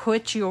and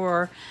put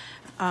your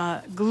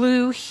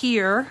glue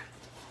here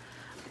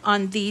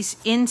on these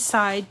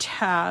inside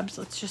tabs.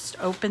 Let's just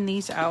open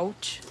these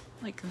out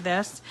like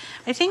this.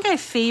 I think I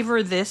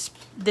favor this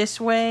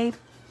way,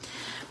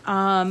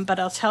 but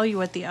I'll tell you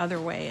what the other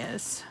way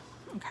is,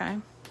 okay?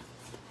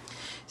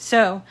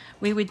 So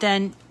we would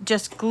then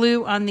just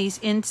glue on these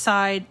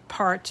inside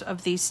parts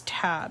of these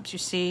tabs, you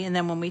see, and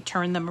then when we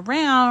turn them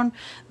around,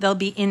 they'll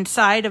be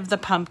inside of the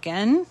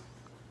pumpkin.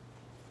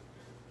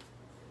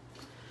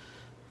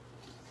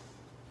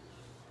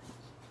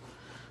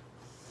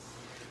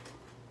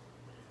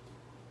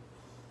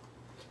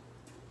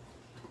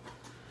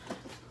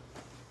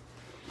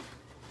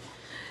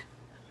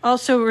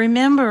 Also,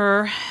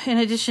 remember, in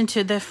addition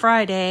to the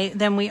Friday,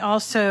 then we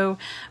also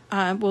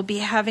will be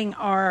having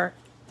our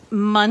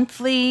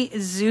monthly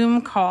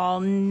Zoom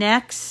call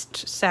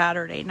next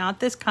Saturday.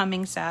 Not this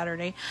coming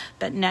Saturday,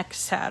 but next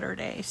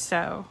Saturday.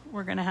 So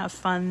we're going to have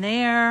fun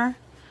there.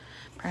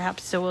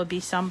 Perhaps there will be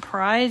some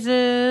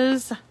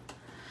prizes.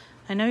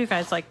 I know you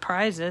guys like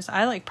prizes.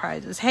 I like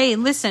prizes. Hey,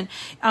 listen,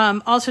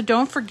 also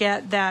don't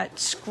forget that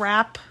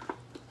scrap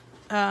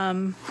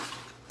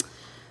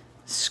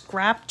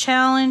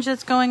challenge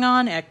that's going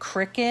on at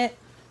Cricut,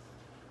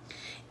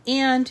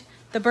 and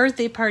the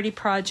birthday party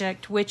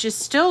project, which is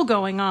still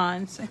going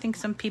on. So I think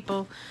some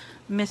people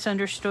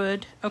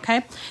misunderstood.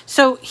 Okay,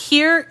 so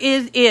here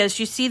is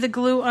you see the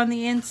glue on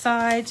the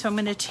inside. So I'm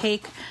going to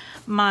take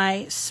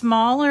my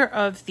smaller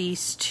of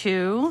these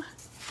 2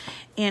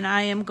 and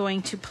I am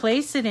going to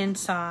place it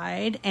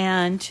inside,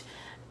 and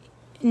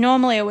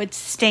normally I would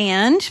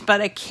stand,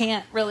 but I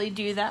can't really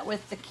do that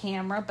with the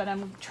camera, but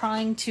I'm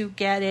trying to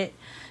get it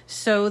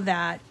so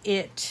that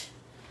it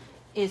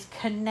is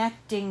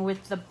connecting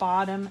with the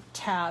bottom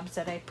tabs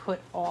that I put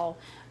all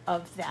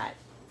of that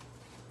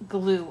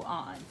glue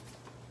on.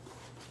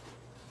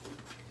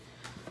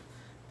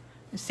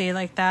 You see,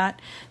 like that?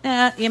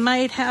 Now, you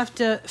might have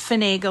to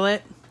finagle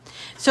it.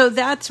 So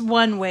that's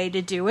one way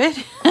to do it.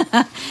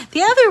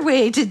 The other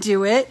way to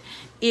do it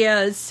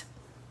is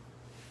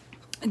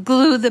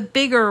glue the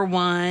bigger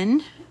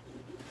one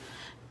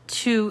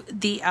to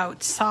the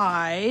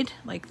outside,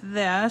 like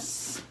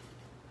this.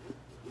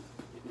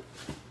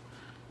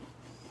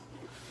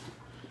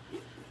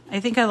 I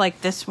think I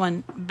like this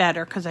one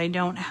better because I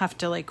don't have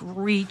to like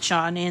reach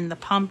on in the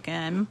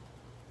pumpkin.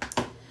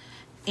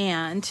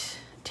 And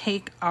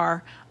take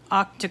our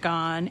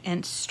octagon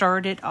and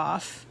start it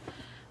off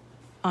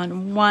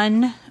on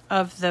one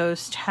of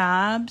those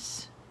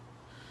tabs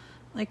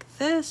like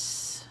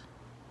this,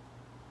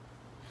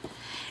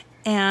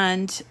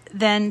 and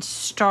then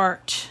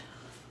start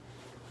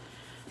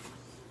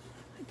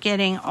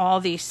getting all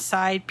these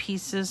side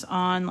pieces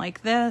on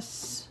like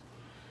this.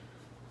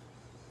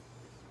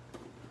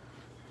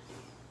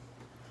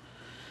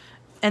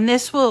 And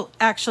this will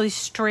actually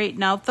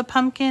straighten out the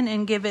pumpkin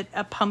and give it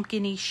a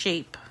pumpkin-y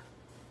shape,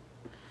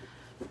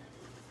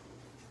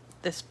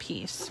 this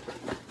piece.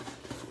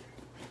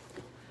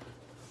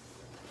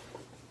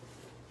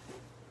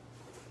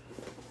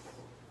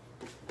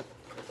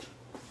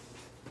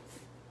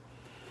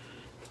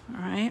 All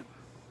right.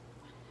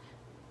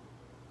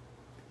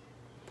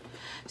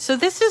 So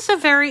this is a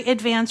very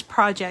advanced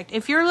project.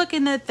 If you're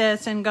looking at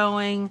this and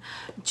going,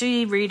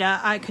 gee,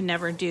 Rita, I could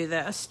never do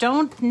this.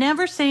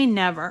 Never say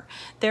never.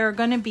 There are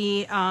going to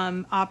be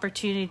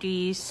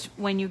opportunities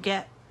when you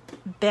get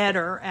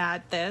better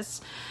at this,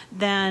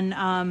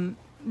 then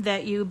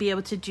that you'll be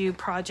able to do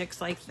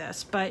projects like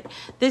this. But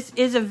this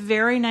is a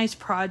very nice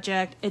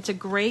project. It's a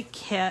great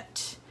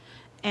kit,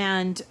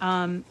 and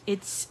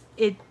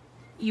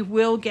you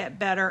will get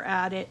better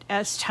at it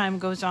as time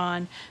goes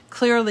on.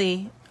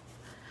 Clearly,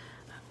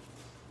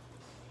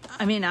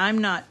 I mean, I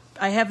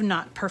have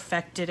not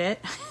perfected it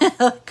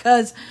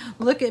because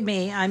look at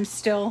me. I'm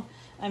still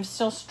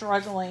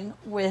struggling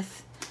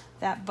with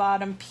that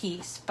bottom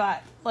piece.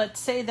 But let's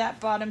say that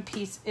bottom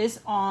piece is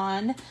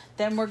on,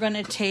 then we're going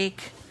to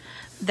take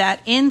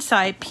that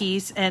inside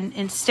piece and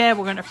instead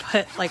we're going to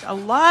put like a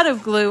lot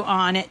of glue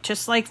on it,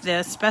 just like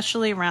this,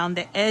 especially around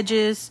the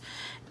edges,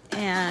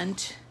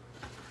 and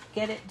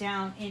get it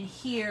down in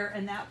here,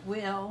 and that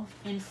will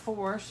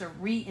enforce or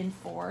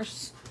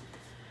reinforce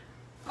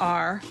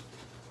our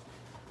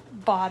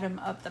bottom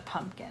of the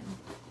pumpkin.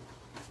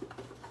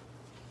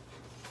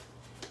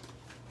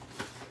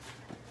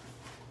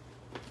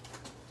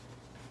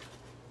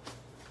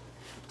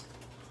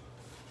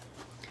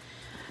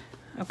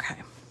 Okay.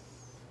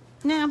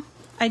 Now,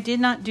 I did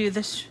not do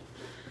this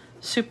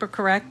super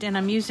correct, and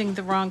I'm using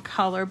the wrong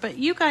color, but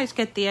you guys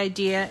get the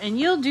idea, and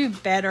you'll do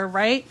better,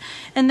 right?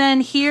 And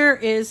then here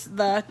is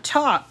the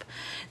top.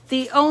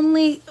 The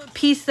only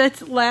piece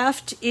that's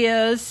left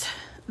is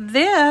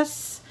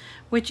this,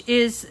 which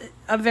is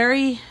a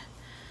very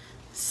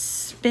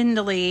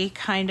spindly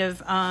kind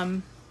of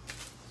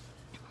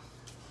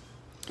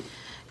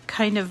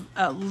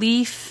a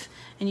leaf,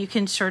 and you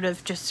can sort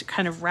of just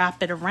kind of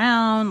wrap it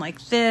around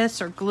like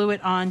this or glue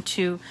it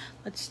onto,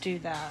 let's do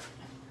that.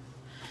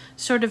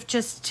 Sort of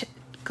just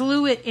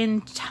glue it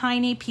in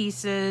tiny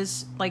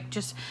pieces, like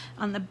just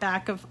on the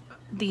back of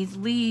these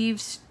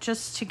leaves,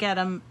 just to get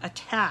them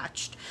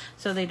attached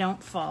so they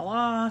don't fall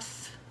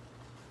off.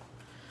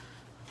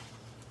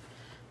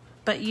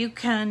 But you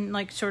can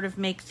like sort of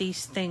make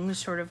these things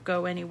sort of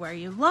go anywhere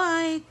you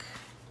like.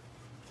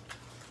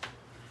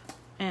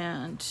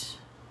 And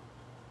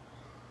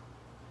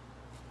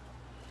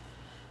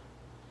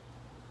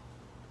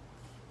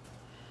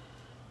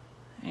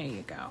there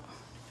you go.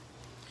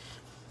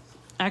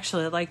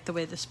 Actually, I like the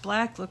way this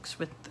black looks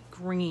with the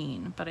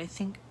green, but I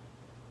think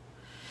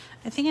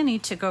I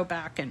need to go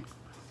back and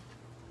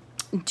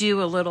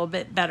do a little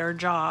bit better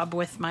job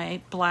with my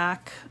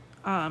black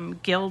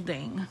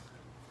gilding.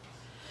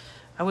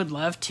 I would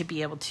love to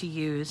be able to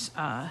use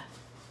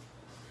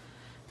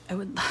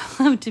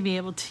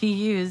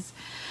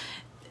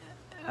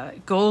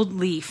gold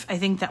leaf. I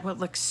think that would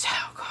look so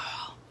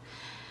cool.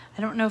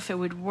 I don't know if it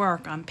would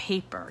work on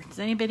paper. Does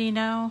anybody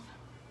know?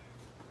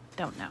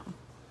 Don't know.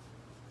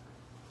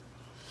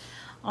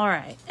 All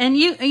right. And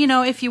you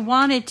know, if you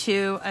wanted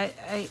to,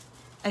 I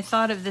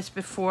thought of this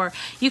before.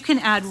 You can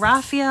add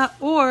raffia,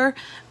 or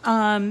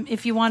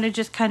if you want to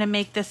just kind of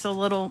make this a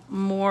little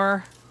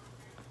more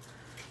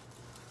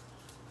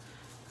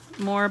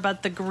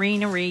about the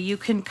greenery, you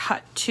can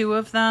cut two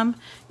of them.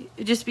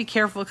 Just be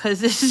careful, because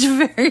this is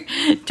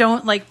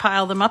don't like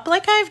pile them up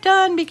like I've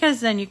done, because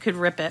then you could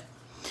rip it.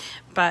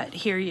 But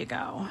here you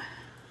go.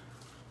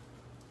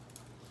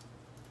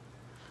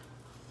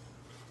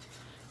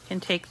 You can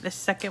take the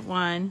second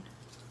one.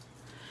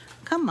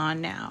 Come on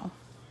now.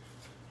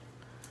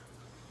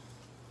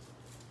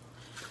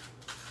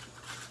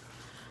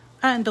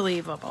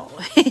 Unbelievable.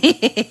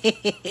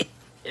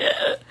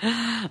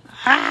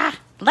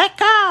 Let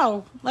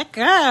go. Let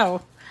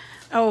go.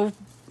 Oh,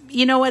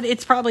 you know what?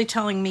 It's probably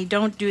telling me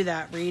don't do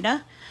that,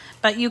 Rita.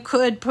 But you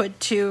could put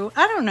two.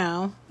 I don't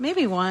know.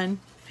 Maybe one.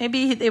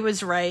 Maybe it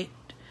was right.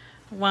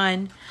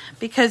 One.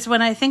 Because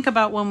when I think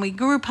about when we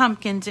grew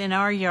pumpkins in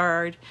our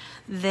yard,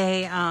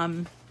 they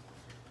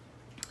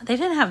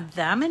didn't have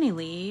that many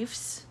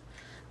leaves.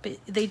 But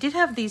they did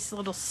have these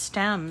little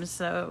stems,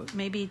 so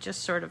maybe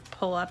just sort of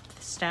pull up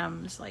the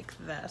stems like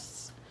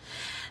this.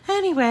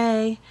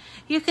 Anyway,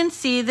 you can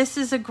see this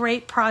is a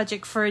great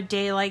project for a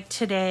day like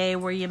today,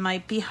 where you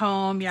might be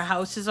home, your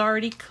house is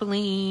already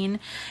clean,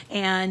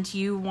 and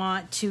you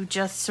want to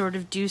just sort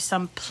of do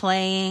some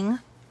playing.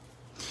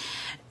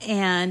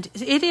 And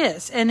it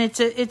is, and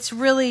it's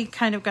really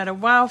kind of got a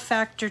wow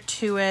factor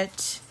to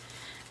it.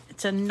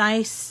 It's a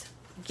nice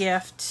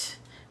gift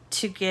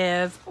to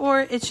give,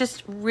 or it's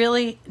just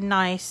really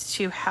nice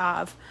to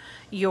have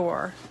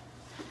your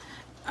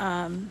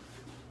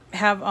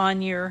have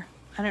on your,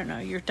 I don't know,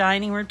 your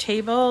dining room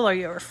table or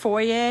your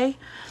foyer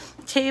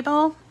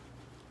table.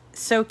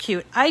 So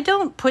cute. I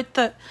don't put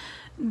the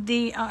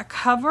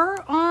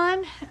cover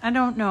on. I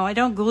don't know. I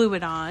don't glue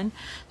it on.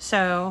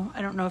 So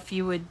I don't know if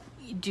you would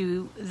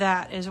do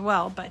that as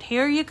well. But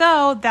here you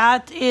go.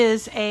 That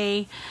is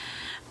a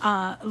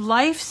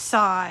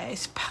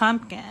life-size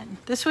pumpkin.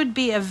 This would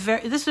be a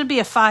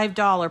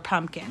 $5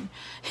 pumpkin.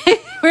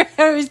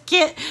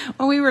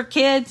 When we were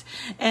kids,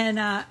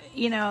 and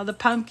you know, the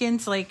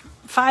pumpkins, like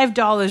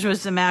 $5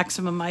 was the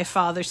maximum my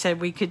father said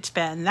we could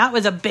spend. That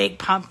was a big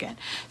pumpkin.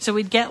 So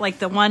we'd get like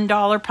the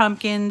 $1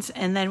 pumpkins,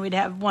 and then we'd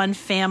have one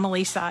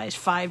family size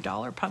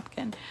 $5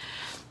 pumpkin.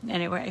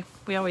 Anyway,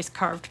 we always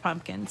carved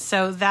pumpkins.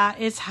 So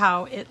that is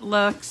how it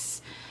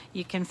looks.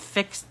 You can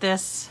fix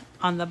this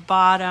on the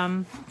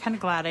bottom. I'm kind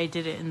of glad I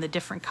did it in the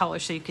different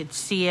colors so you could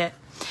see it.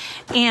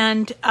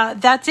 And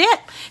that's it.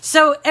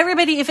 So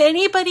everybody, if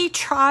anybody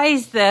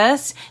tries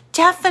this,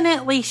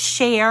 definitely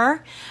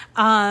share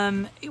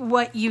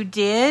what you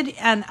did.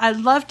 And I'd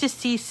love to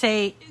see,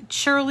 say,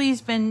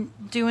 Shirley's been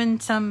doing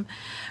some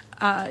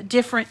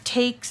different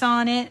takes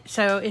on it.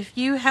 So if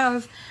you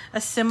have a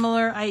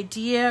similar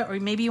idea, or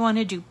maybe you want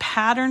to do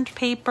patterned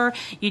paper,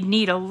 you'd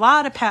need a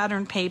lot of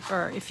patterned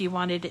paper if you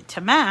wanted it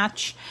to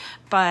match.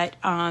 But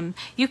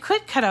you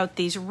could cut out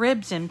these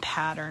ribs in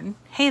pattern.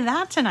 Hey,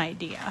 that's an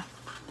idea.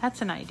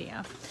 That's an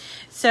idea.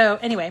 So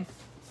anyway,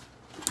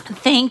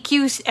 thank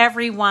you,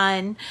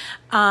 everyone.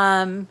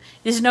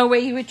 There's no way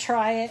you would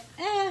try it.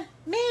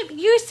 Maybe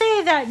you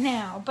say that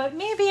now, but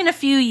maybe in a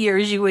few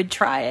years you would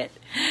try it.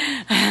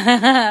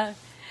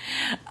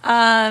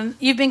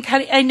 You've been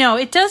cutting. I know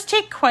it does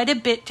take quite a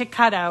bit to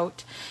cut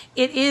out.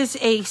 It is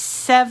a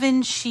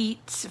 7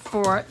 sheets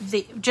for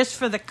just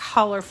for the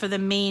color, for the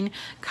main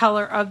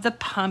color of the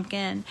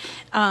pumpkin,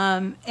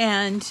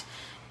 and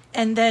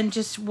then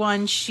just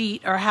 1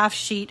 sheet or half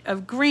sheet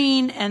of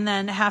green, and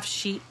then a half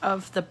sheet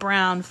of the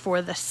brown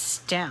for the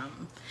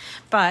stem.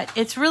 But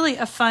it's really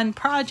a fun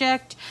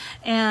project,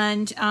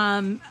 and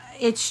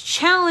it's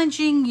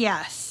challenging,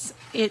 yes.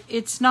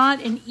 It's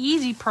not an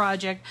easy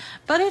project,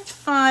 but it's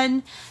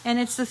fun, and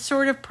it's the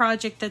sort of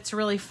project that's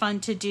really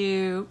fun to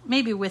do,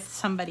 maybe with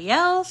somebody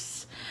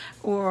else,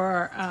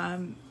 or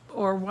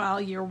while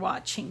you're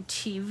watching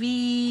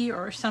TV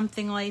or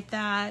something like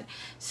that.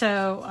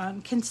 So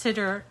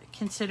consider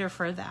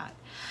for that.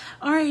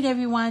 All right,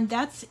 everyone,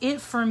 that's it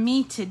for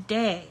me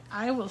today.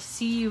 I will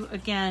see you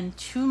again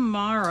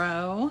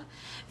tomorrow.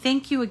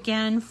 Thank you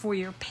again for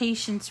your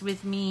patience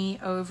with me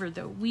over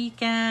the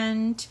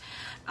weekend.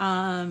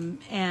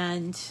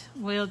 And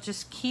we'll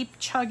just keep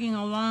chugging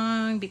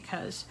along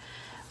because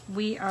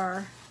we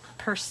are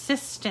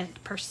persistent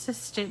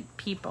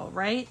people,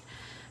 right?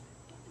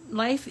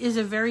 Life is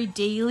a very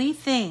daily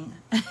thing.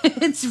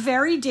 It's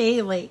very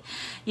daily.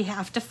 You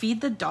have to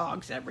feed the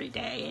dogs every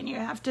day, and you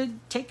have to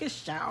take a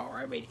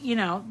shower every,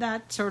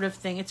 that sort of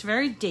thing. It's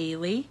very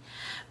daily,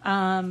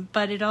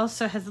 but it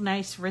also has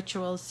nice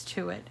rituals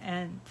to it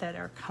and that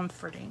are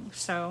comforting.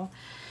 So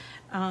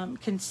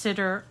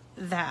consider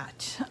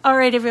that. All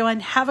right, everyone,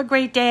 have a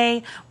great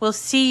day. We'll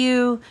see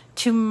you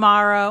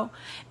tomorrow.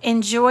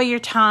 Enjoy your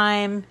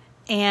time.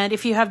 And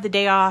if you have the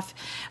day off,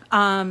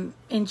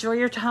 enjoy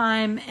your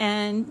time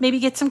and maybe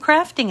get some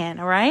crafting in,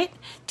 all right?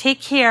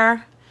 Take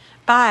care.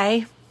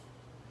 Bye.